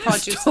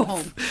produce at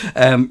home.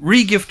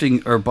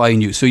 Regifting or buying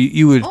new. So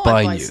you would Oh,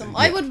 buy I'd buy new. some. Yeah.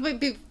 I would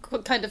be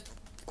kind of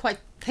quite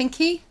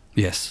thinky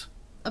Yes.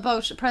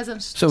 about a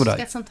present. So would to I.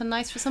 Get something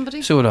nice for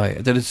somebody. So would I.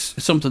 That it's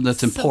something that's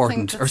Something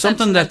important, that's or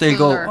something that they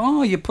go, sentimental or-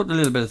 oh, you put a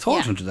little bit of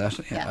thought Yeah. into that.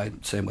 Yeah, Yeah.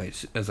 same way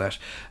as that.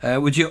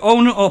 Would you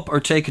own it up or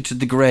take it to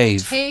the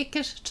grave? Take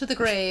it to the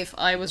grave.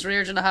 I was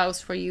reared in a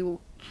house where you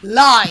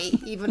lie,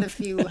 even if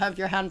you have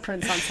your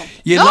handprints on something.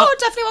 You no, li- it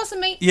definitely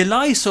wasn't me. You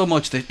lie so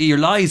much that your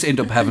lies end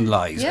up having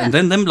lies, Yeah. and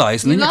then them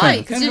lies, and You then lie,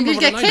 you're because kind of, you'll "I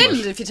get remember what I lied killed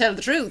about." if you tell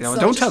the truth. Yeah, well,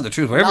 so don't just tell the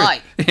truth, whatever.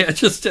 lie. Yeah,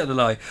 just tell a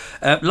lie.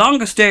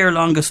 Longest day or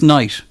longest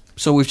night?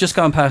 So we've just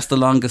gone past the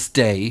longest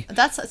day.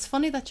 It's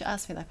funny that you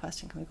asked me that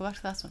question. Can we go back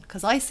to that one?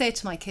 Because I say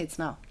to my kids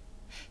now,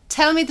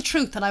 tell me the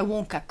truth and I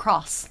won't get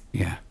cross.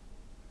 Yeah.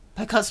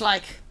 Because,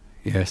 like,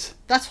 Yes.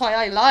 that's why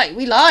I lie.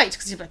 We lied,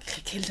 because you're like,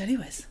 I killed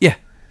anyways. Yeah.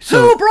 Who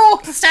So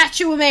broke the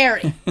statue of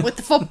Mary with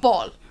the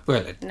football?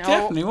 well, it No,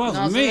 definitely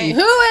wasn't me.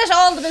 Who ate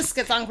all the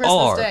biscuits on Christmas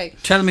Or Day?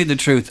 tell me the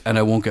truth and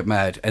I won't get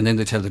mad, and then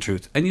they tell the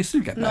truth and you still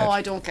get mad. No,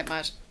 I don't get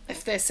mad.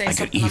 If they say I get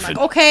something, I'm like,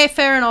 even. okay,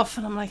 fair enough.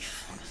 And I'm like,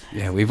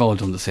 Yeah, we've all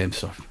done the same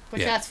stuff. but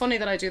yeah, it's funny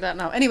that I do that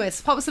now.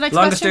 Anyways, what was the next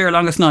Longest day question? or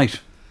longest night?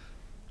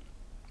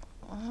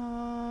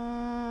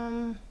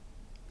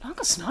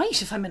 Longest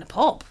night if I'm in a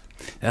pub.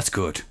 That's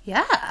good.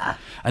 Yeah.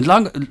 And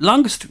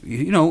longest,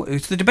 you know,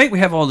 it's the debate we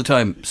have all the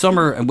time,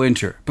 summer and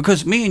winter.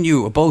 Because me and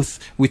you are both,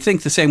 we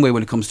think the same way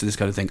when it comes to this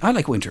kind of thing. I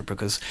like winter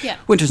because Yeah.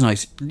 winter's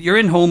nice. You're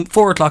in home,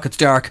 4 o'clock, it's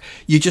dark.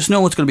 You just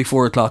know it's going to be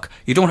 4 o'clock.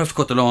 You don't have to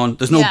cut the lawn.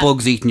 There's no Yeah.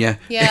 bugs eating you.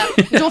 Yeah.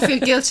 You don't feel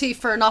guilty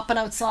for not being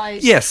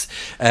outside. Yes.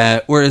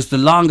 Whereas the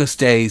longest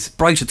days,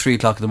 bright at 3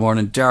 o'clock in the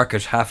morning, dark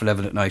at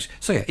 11:30 at night.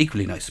 So yeah,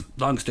 equally nice.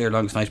 Longest day or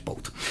longest night,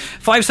 both.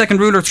 5-second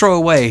rule or throw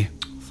away.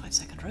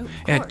 5-second rule, of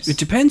Yeah, course. it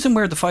depends on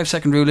where the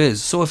 5-second rule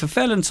is. So if it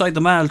fell inside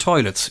the male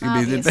toilets, you'd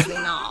be Obviously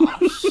not.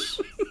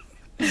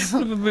 if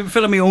it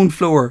fell on my own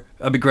floor,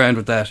 I'd be grand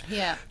with that.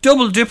 Yeah.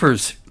 Double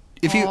dippers.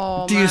 If you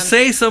Oh, do you man.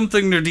 say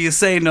something or do you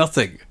say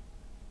nothing?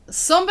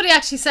 Somebody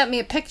actually sent me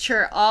a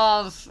picture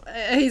of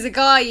he's a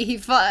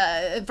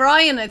guy,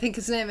 Brian I think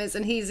his name is,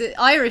 and he's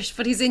Irish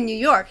but he's in New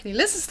York and he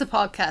listens to the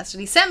podcast,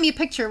 and he sent me a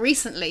picture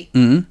recently.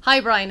 Hi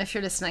Brian, if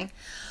you're listening.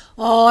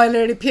 Oh, I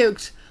literally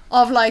puked,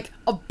 of like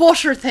a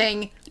butter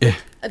thing, Yeah.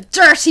 a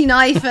dirty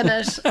knife in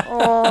it.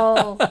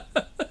 Oh,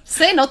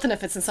 say nothing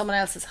if it's in someone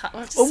else's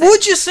house.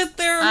 Would you sit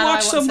there and I watch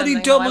wouldn't say somebody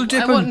anything, no. double I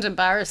dipping? wouldn't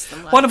embarrass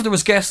them. Like. What if there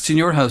was guests in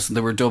your house and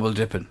they were double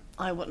dipping?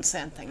 I wouldn't say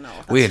anything, no.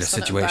 That's We had a just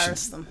gonna situation.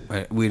 embarrass them. We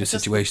had a It's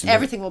just situation.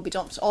 Everything will be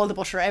dumped. All the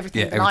butter,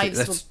 everything, the everything.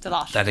 knives, will, the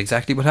lot. That's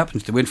exactly what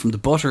happened. They went from the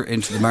butter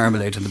into the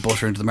marmalade and the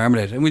butter into the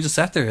marmalade, and we just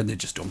sat there and they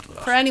just dumped it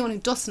off. For anyone who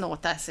doesn't know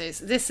what this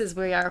is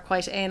we are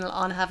quite anal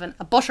on having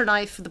a butter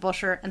knife for the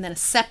butter and then a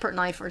separate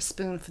knife or a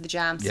spoon for the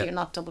jam, so Yeah. you're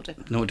not double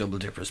dipping. No double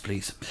dippers,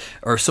 please.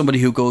 Or somebody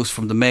who goes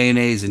from the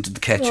mayonnaise into the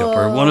ketchup,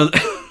 or one of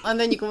the And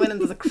then you go in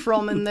and there's a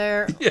crumb in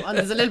there, and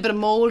there's a little bit of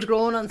mould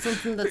growing on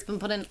something that's been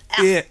put in.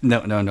 Yeah,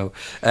 no.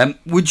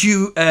 Would you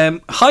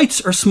heights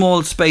or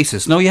small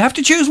spaces? No, you have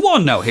to choose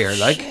one now here.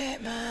 Like,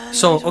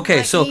 so I don't okay,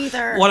 like so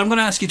either. what I'm going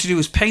to ask you to do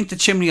is paint the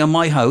chimney on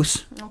my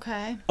house,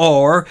 Okay.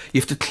 or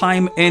you have to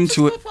climb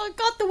into it. I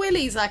got the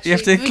willies actually. You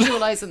have to,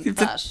 Visualising you have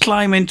that. to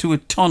climb into a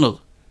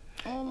tunnel.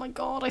 Oh my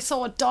god, I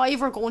saw a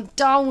diver going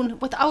down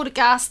without a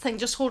gas thing,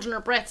 just holding her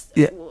breath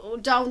Yeah.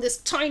 down this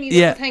tiny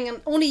Yeah. little thing,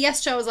 and only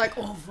yesterday I was like,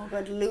 oh fuck,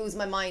 I'd lose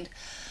my mind.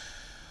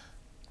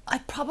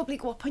 I'd probably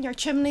go up on your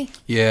chimney.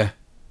 Yeah,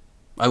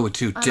 I would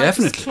too. And I'd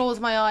Definitely. just close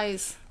my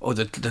eyes. Oh,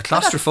 the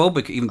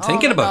claustrophobic even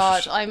thinking oh my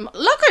about god,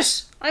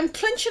 it. I'm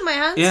clenching my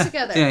hands Yeah,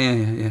 together.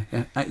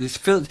 yeah. It's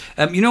filled.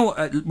 You know,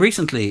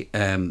 recently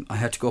I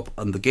had to go up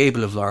on the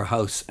gable of our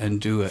house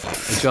and do a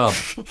job.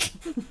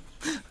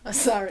 Oh,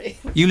 sorry.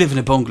 You live in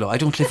a bungalow. I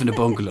don't live in a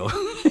bungalow.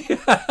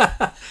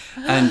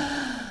 And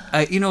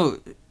you know,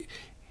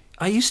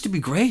 I used to be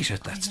great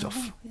at that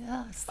stuff.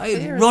 Yeah, it's the I'd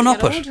fear as run you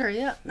up get it. older,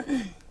 yeah.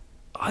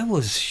 I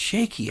was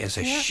shaky as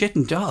a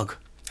shitting dog.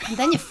 And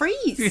then you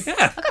freeze.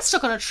 Yeah. I got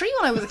stuck on a tree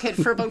when I was a kid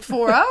for about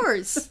 4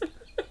 hours.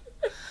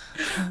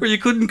 Where you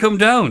couldn't come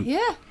down.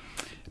 Yeah.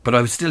 But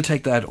I would still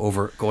take that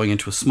over going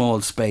into a small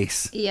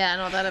space. Yeah,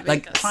 no, that'd be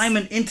Like good.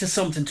 climbing into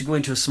something to go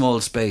into a small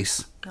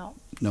space. No.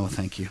 No,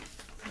 thank you.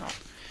 No.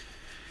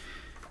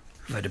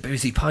 We've had a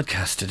busy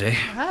podcast today.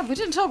 We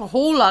didn't talk a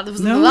whole lot. There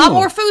was No. a lot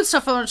more food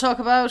stuff I want to talk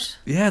about.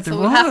 Yeah, there so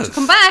was. we'll have to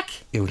come back.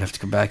 Yeah, we'll have to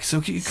come back. So,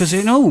 because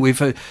you know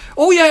we've,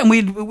 and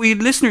we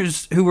had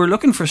listeners who were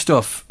looking for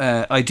stuff,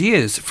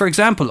 ideas. For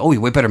example,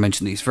 we better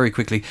mention these very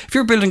quickly. If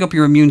you're building up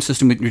your immune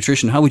system with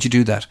nutrition, how would you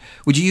do that?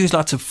 Would you use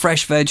lots of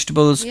fresh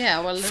vegetables? Yeah,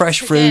 well,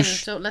 fresh again,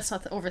 fruit, let's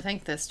not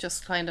overthink this.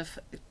 Just kind of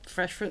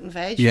fresh fruit and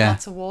veg. Yeah.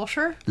 Lots of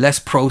water. less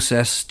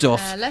processed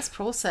stuff. Less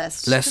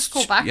processed. Less- Just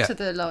go back yeah. to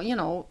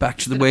the Back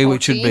to the bit way of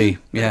it should protein, be,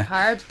 bit yeah. of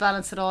carbs,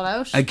 balance it all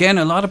out. Again,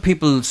 a lot of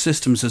people's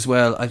systems as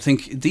well. I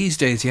think these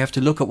days you have to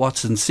look at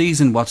what's in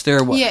season, what's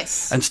there,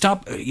 Yes. and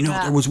stop.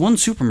 There was one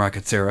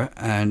supermarket, Sarah,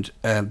 and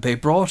they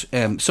brought.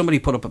 Somebody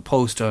put up a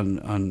post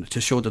on to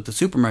show that the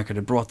supermarket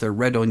had brought their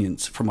red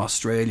onions from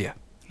Australia.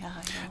 Yeah, I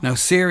know. Now,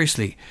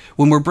 seriously,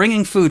 when we're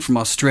bringing food from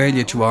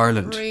Australia to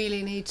Ireland,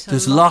 Really need to.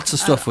 there's look lots of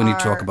stuff at we need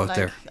to talk our, about like,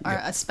 there. Our,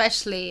 Yeah.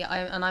 especially,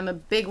 and I'm a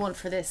big one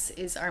for this,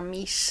 is our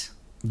meat.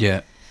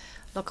 Yeah,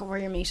 Look at where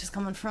your meat is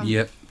coming from.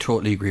 yeah,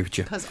 totally agree with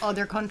you. Because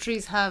other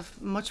countries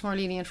have much more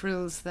lenient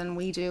rules than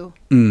we do.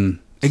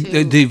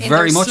 They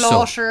very in much their so.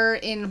 slaughter,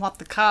 in what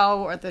the cow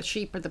or the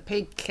sheep or the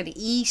pig can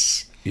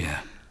eat, Yeah,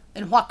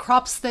 in what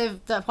crops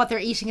what they're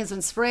eating has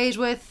been sprayed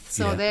with.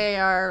 So Yeah. they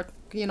are,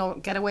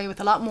 get away with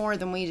a lot more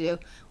than we do.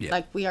 Yeah.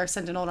 Like, we are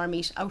sending all our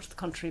meat out of the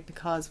country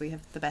because we have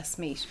the best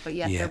meat, but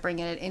yet Yeah. they're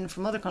bringing it in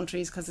from other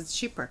countries because it's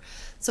cheaper.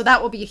 So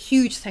that would be a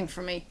huge thing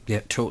for me. yeah,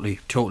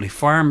 totally.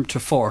 Farm to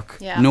fork.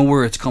 Yeah. Know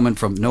where it's coming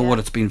from. Know Yeah. what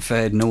it's being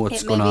fed. Know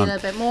what's It may going be a on.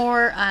 little bit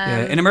more.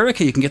 Yeah, in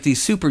America, you can get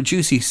these super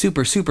juicy,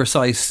 super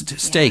sized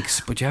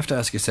steaks, but you have to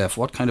ask yourself,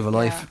 what kind of a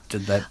life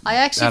did that I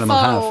actually animal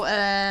follow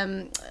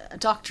have?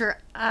 Dr.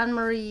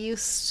 Anne-Marie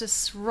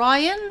Eustace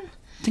Ryan.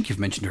 I think you've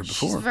mentioned her She's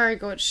before. very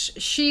good.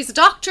 She's a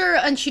doctor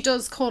and she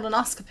does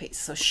colonoscopies,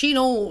 so she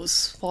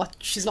knows what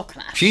she's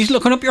looking at. She's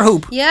looking up your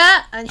hoop.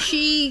 Yeah, and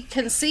she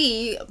can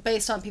see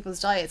based on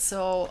people's diets.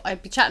 So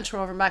I'd be chatting to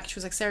her over and back. She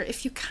was like, Sarah,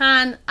 if you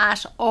can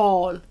at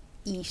all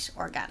eat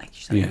organic.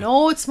 She said, Yeah. I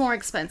know it's more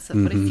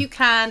expensive, but if you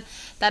can,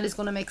 that is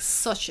going to make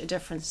such a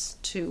difference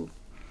to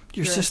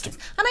Your system.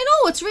 And I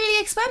know it's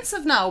really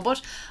expensive now,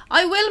 but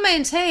I will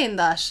maintain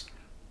that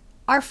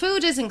our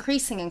food is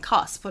increasing in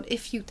cost. But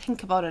if you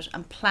think about it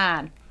and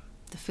plan,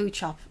 the food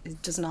shop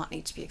does not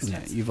need to be Yeah,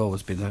 expensive. you've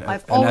always been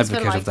I've an always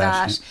advocate been like of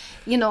that. that.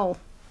 You know,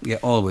 Yeah,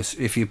 always.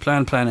 If you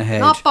plan ahead.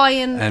 not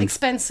buying and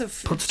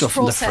expensive put stuff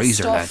in the processed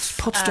freezer, stuff. lads.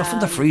 Put stuff in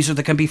the freezer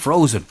that can be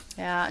frozen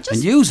Yeah, just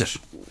and use it.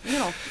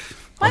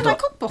 buy my Although-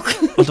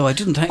 cookbook. Although I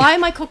didn't thank Buy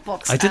my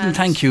cookbooks. I didn't and-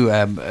 thank you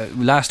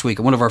last week.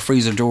 One of our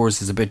freezer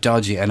doors is a bit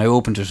dodgy, and I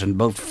opened it, and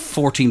about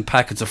 14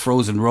 packets of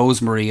frozen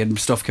rosemary and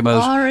stuff came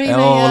out Oh, really?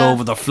 all Yeah.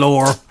 over the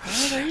floor.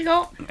 Oh, there you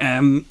go.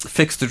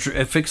 Fix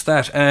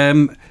that.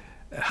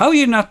 How are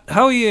you not?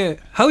 How are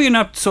you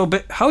not so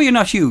big? How are you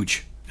not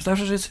huge? Is that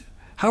what it is?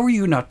 How are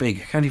you not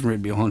big? I can't even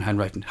read my own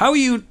handwriting. How are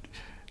you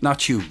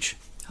not huge?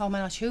 How am I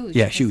not huge?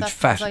 Yeah, Is huge, that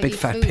fat, because I big eat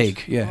fat food?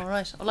 pig, yeah. All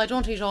right. Well, I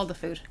don't eat all the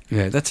food.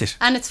 Yeah, that's it.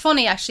 And it's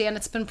funny, actually, and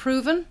it's been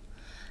proven.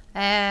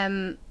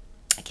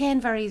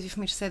 Again, very easy for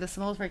me to say this.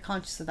 I'm always very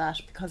conscious of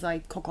that because I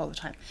cook all the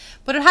time.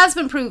 But it has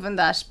been proven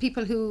that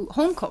people who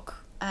home cook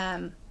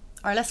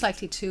are less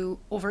likely to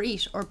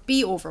overeat or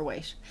be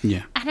overweight.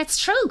 Yeah. And it's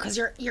true because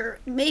you're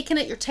making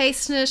it, you're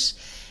tasting it,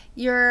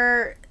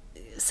 you're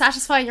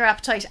satisfying your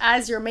appetite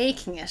as you're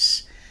making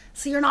it.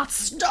 So you're not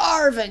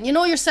starving. You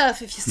know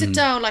yourself, if you sit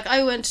down, like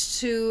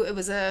it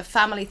was a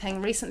family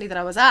thing recently that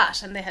I was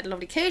at, and they had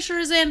lovely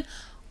caterers in.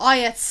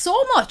 I ate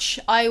so much,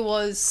 I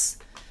was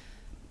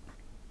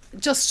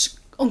just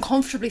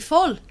uncomfortably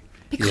full.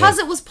 Because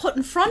it was put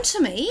in front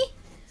of me,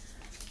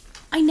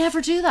 I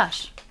never do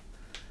that.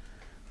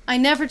 I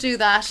never do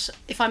that.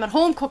 If I'm at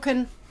home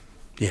cooking,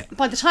 Yeah.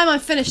 by the time I'm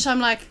finished, I'm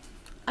like,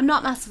 I'm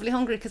not massively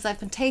hungry because I've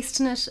been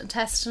tasting it and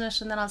testing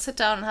it, and then I'll sit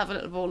down and have a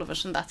little bowl of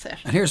it, and that's it.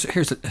 And here's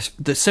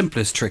the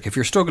simplest trick. If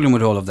you're struggling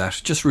with all of that,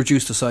 just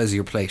reduce the size of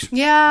your plate.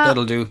 Yeah,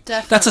 That'll do.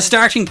 definitely. That's a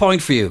starting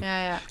point for you.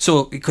 Yeah.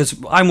 So, because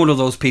I'm one of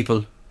those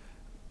people,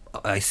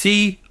 I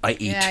see, I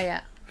eat.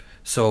 Yeah.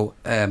 So,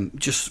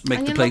 just make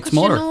And the you know, plate 'cause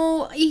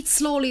smaller. eat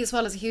slowly as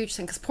well is a huge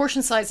thing because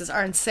portion sizes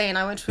are insane.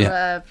 I went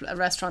to a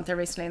restaurant there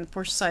recently, and the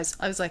portion size,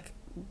 I was like,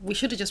 we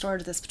should have just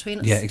ordered this between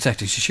us. Yeah,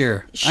 exactly. To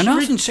share. And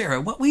often, Sarah,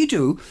 what we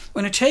do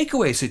in a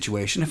takeaway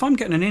situation, if I'm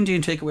getting an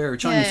Indian takeaway or a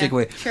Chinese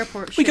takeaway, Share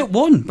we get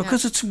one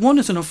because one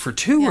is enough for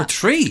two or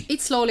three. Eat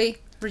slowly,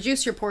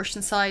 reduce your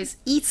portion size,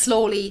 eat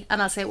slowly,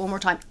 and I'll say it one more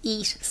time,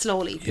 eat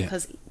slowly,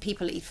 because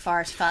people eat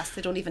far too fast.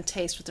 They don't even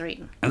taste what they're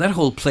eating. And that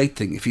whole plate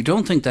thing, if you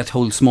don't think that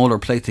whole smaller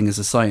plate thing is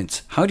a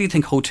science, how do you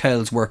think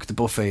hotels work the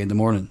buffet in the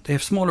morning? They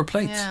have smaller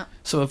plates. Yeah.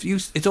 So if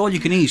it's all you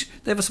can eat,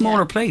 they have a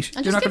smaller plate.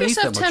 And You're just not give going to eat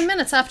yourself that 10 much.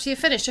 minutes after you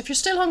finish. If you're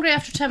still hungry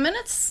after 10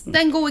 minutes,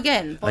 then go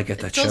again. But I get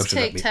that it does shouted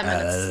at take me 10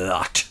 minutes. a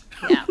lot.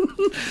 Yeah.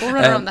 Go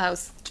run around the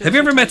house. Have you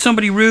ever met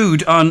somebody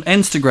rude on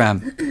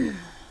Instagram?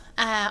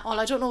 Well,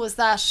 I don't know, is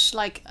that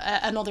like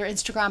another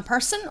Instagram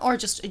person or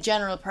just a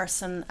general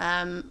person?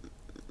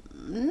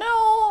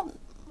 No,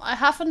 I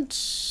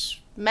haven't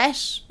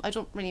met. I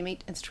don't really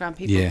meet Instagram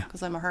people Yeah.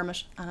 because I'm a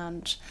hermit,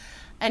 and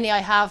any I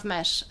have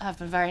met have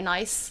been very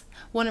nice.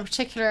 One in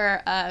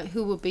particular,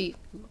 who would be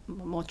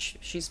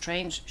she's a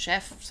trained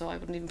chef, so I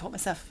wouldn't even put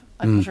myself.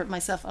 I put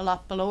myself a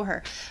lot below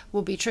her.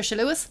 Would be Trisha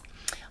Lewis.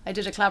 I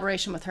did a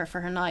collaboration with her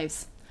for her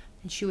knives,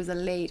 and she was a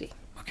lady.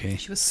 Okay.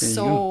 She was there you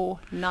go.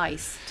 so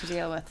nice to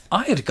deal with.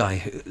 I had a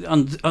guy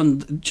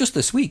on just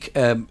this week.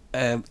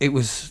 It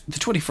was the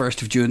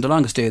 21st of June, the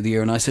longest day of the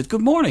year, and I said,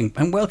 "Good morning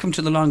and welcome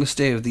to the longest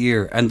day of the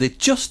year." And it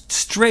just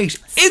straight,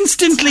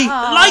 instantly,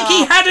 like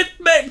he had it,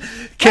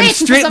 came Waiting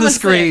for straight on the someone to say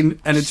screen, it.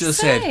 and it What'd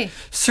just you said, say?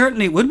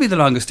 "Certainly, it would be the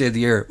longest day of the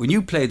year when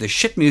you play the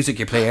shit music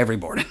you play every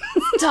morning."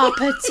 Stop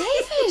it,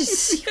 David!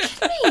 You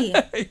kidding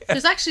me?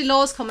 There's actually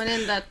laws coming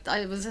in that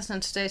I was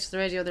listening today to the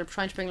radio. They're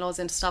trying to bring laws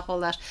in to stop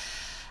all that.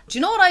 Do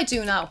you know what I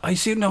do now? I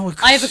see. No,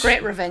 I have a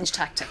great revenge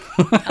tactic.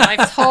 And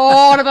I've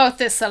thought about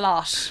this a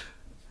lot.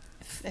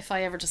 If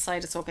I ever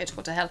decide it's okay to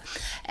go to hell.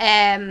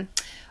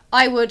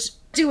 I would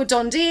do a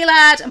Dundee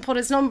lad and put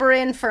his number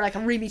in for like a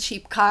really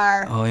cheap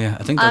car. Oh yeah,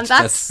 I think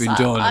that's been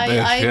done.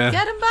 I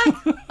get him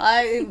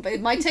back.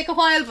 It might take a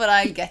while, but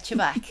I'll get you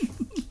back.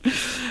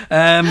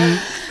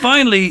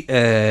 Finally,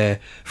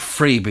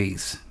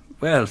 freebies.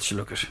 Well,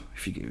 look at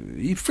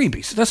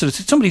freebies. That's what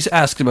it's, somebody's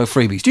asked about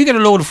freebies. Do you get a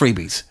load of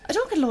freebies? I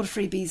don't get a load of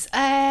freebies.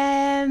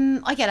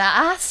 I get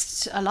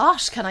asked a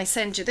lot, can I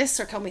send you this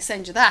or can we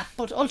send you that?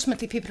 But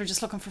ultimately people are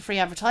just looking for free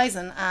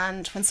advertising,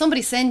 and when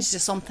somebody sends you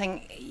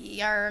something,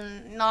 you're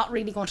not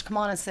really going to come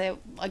on and say,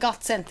 I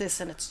got sent this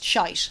and it's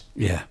shite.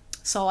 Yeah.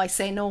 So I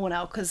say no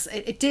now, because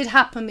it did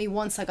happen to me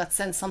once. I got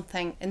sent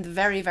something in the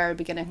very, very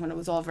beginning when it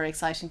was all very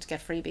exciting to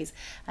get freebies,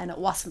 and it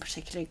wasn't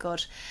particularly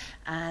good.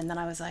 And then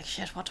I was like,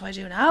 shit, what do I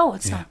do now?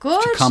 It's not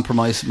good. To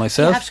compromise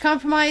myself. You have to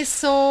compromise.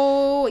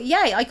 So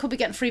yeah, I could be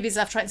getting freebies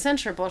left, right and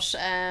centre, but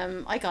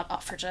I got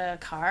offered a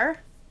car.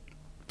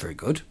 Very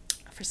good.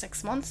 For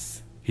 6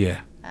 months.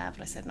 Yeah.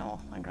 But I said,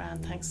 no, I'm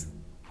grand, thanks.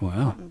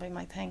 Wow. Wouldn't be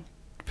my thing.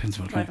 Depends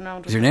what Driving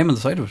around is your name on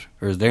the side of it,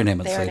 or is their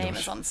name on the side of it? Their name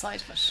is on the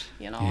side of it.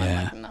 You know,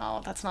 Yeah. I'm like,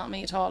 no, that's not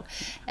me at all.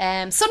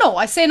 So no,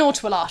 I say no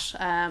to a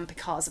lot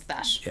because of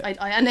that. Yeah.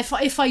 And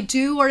if I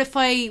do, or if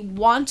I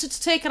wanted to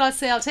take it, I'll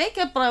say I'll take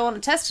it, but I want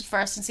to test it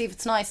first and see if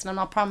it's nice, and I'm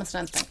not promising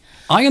anything.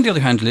 I, on the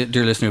other hand,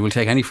 dear listener, will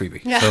take any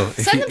freebie. Yeah. So if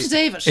Send them to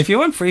David. If you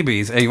want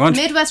freebies, you want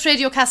Midwest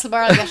Radio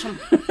Castlebar, I'll get them.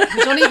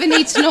 You don't even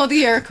need to know the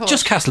year code.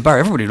 just Castlebar,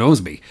 everybody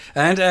knows me,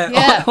 and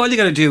Yeah. all you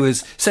got to do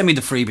is send me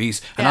the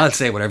freebies, and Yeah. I'll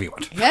say whatever you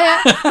want.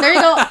 Yeah, there you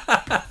go.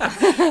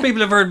 People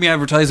have heard me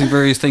advertising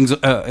various things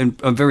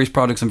on various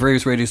products on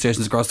various radio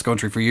stations across the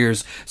country for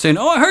years, saying,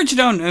 "Oh, I heard you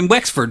down in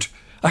Wexford.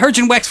 I heard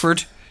you in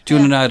Wexford."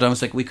 Doing an ad, I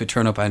was like, we could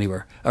turn up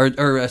anywhere.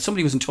 Or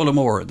somebody was in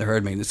Tullamore, they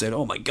heard me and they said,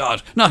 oh my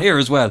God, not here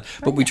as well.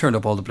 But we turned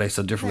up all the places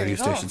on different radio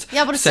stations.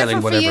 Yeah, but it's selling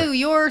different whatever. for you.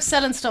 You're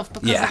selling stuff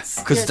because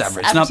because it's not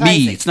me.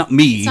 advertising. It's not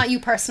me. It's not you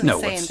personally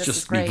no, saying it's this just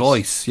is great. my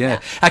voice.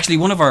 Yeah. Actually,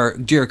 one of our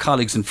dear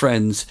colleagues and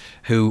friends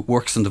who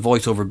works in the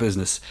voiceover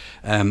business,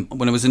 when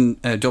I was in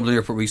Dublin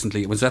Airport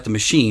recently, it was at the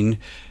machine.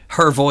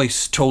 Her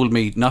voice told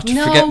me not to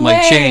forget my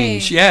way.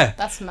 change. Yeah,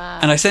 That's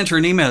mad. And I sent her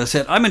an email. I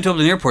said, "I'm in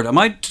Dublin Airport.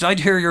 Did I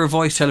hear your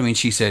voice telling me?" And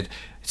she said,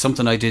 "It's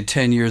something I did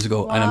 10 years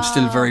ago, and I'm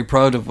still very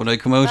proud of when I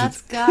come out."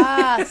 That's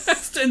gas.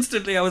 Just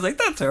instantly, I was like,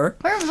 "That's her."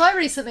 Where was I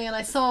recently? And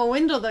I saw a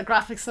window, the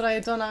graphics that I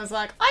had done. I was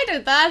like, I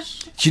did that.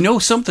 Do you know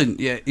something?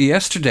 Yeah,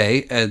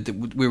 yesterday,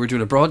 we were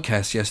doing a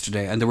broadcast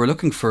yesterday, and they were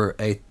looking for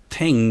a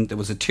thing that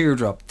was a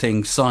teardrop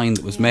thing sign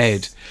that was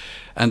made,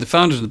 and they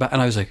found it in the back,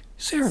 and I was like,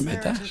 Sarah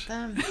made that. Did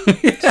them.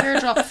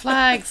 Teardrop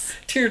flags.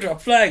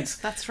 Teardrop flags.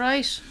 That's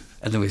right.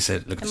 And then we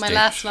said, "Look, In it's my Dave."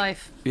 last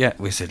life. Yeah,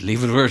 we said,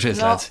 leave it where it is,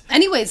 No. lads.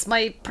 Anyways,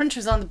 my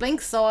printer's on the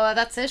blink, so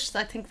that's it.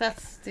 I think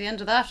that's the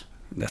end of that.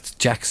 That's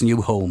Jack's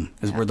new home,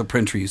 is where the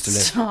printer used to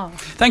live. Oh.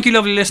 Thank you,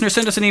 lovely listener.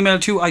 Send us an email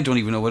to, I don't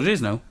even know what it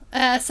is now.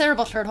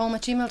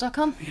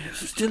 SarahButler@home@gmail.com.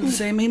 Still the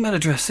same email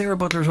address,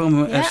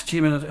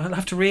 sarahbutler@home@gmail. I'll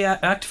have to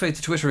reactivate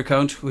the Twitter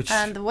account, which...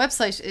 And the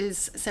website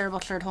is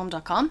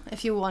sarahbutler@home.com.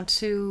 If you want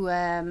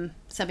to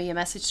send me a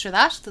message through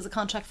that, there's a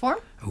contact form.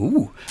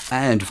 Ooh,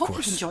 and of Hope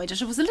course... you enjoyed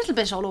it. It was a little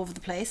bit all over the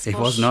place. It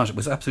but was not. It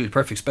was absolutely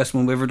perfect. It's the best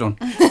one we've ever done.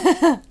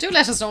 Do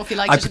let us know if you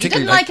liked I it. If you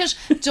didn't particularly like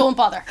it, don't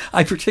bother.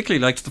 I particularly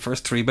liked the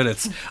first 3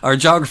 minutes. Our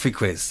geography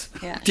quiz.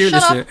 Yeah. Dear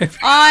Shut listener... up.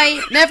 I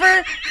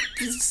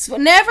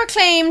never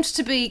claimed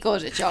to be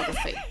good at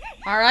geography.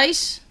 All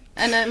right?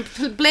 And I'm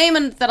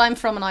blaming that I'm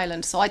from an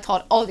island, so I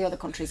thought all the other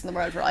countries in the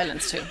world were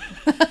islands too.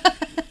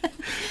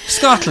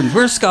 Scotland.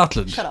 Where's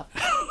Scotland? Shut up.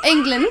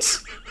 England.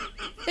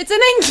 It's in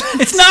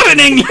England. It's not in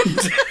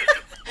England.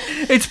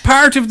 It's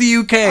part of the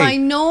UK. I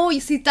know. You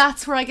see,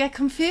 that's where I get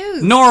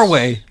confused.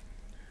 Norway.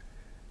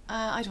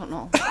 I don't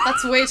know.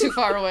 That's way too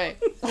far away.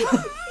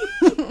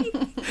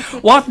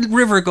 What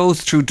river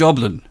goes through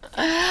Dublin?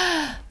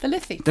 The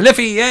Liffey. The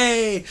Liffey,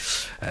 yay!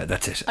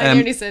 That's it. I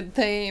nearly said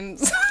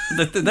Thames.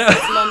 London.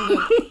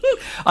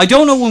 I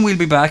don't know when we'll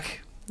be back.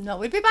 No,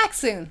 we'll be back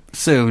soon.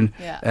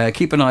 Yeah.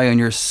 Keep an eye on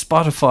your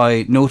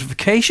Spotify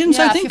notifications,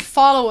 Yeah, I if think. you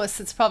follow us,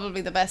 it's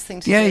probably the best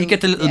thing to do. Yeah, you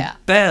get the little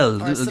bell,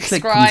 the Or little click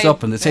subscribe. comes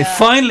up and they say,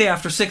 finally,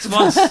 after 6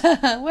 months.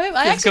 Well,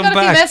 I actually come got a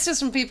few back. messages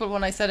from people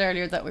when I said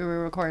earlier that we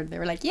were recording. They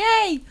were like,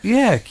 yay!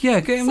 Yeah. So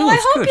I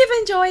hope you've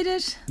enjoyed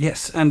it.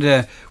 Yes,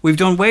 and we've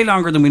done way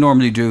longer than we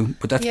normally do,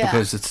 but that's Yeah.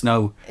 because it's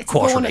now It's a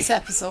quarterly. bonus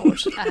episode.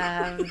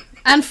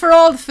 And for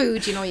all the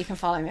food, you can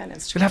follow me on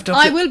Instagram. We'll have to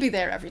I update- will be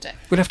there every day.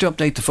 We'll have to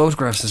update the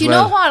photographs as Do you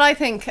well. know what I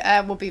think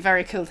would be a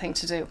very cool thing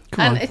to do?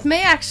 Come on. It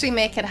may actually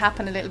make it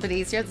happen a little bit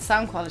easier. The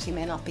sound quality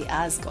may not be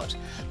as good.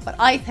 But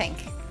I think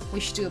we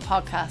should do a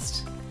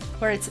podcast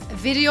where it's a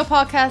video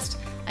podcast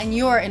and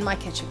you're in my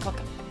kitchen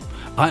cooking.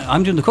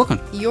 I'm doing the cooking.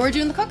 You're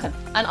doing the cooking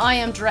and I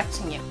am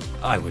directing you.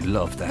 I would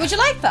love that. Would you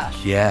like that?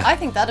 Yeah. I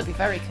think that'd be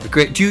very cool.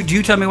 Great. Do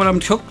you tell me what I'm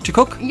to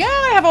cook? Yeah,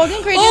 I have all the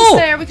ingredients Oh!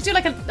 there. We could do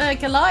like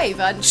a live.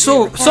 And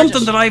So, record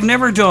something it. that I've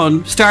never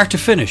done, start to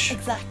finish.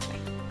 Exactly.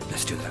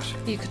 Let's do that.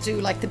 You could do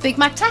like the Big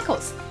Mac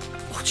tacos.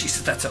 Oh,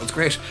 Jesus, that sounds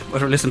great.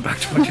 Better listen back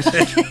to what you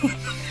said.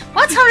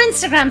 What's her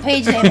Instagram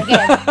page name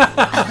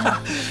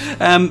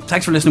again?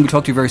 Thanks for listening. We'll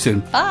talk to you very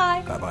soon.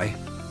 Bye. Bye-bye.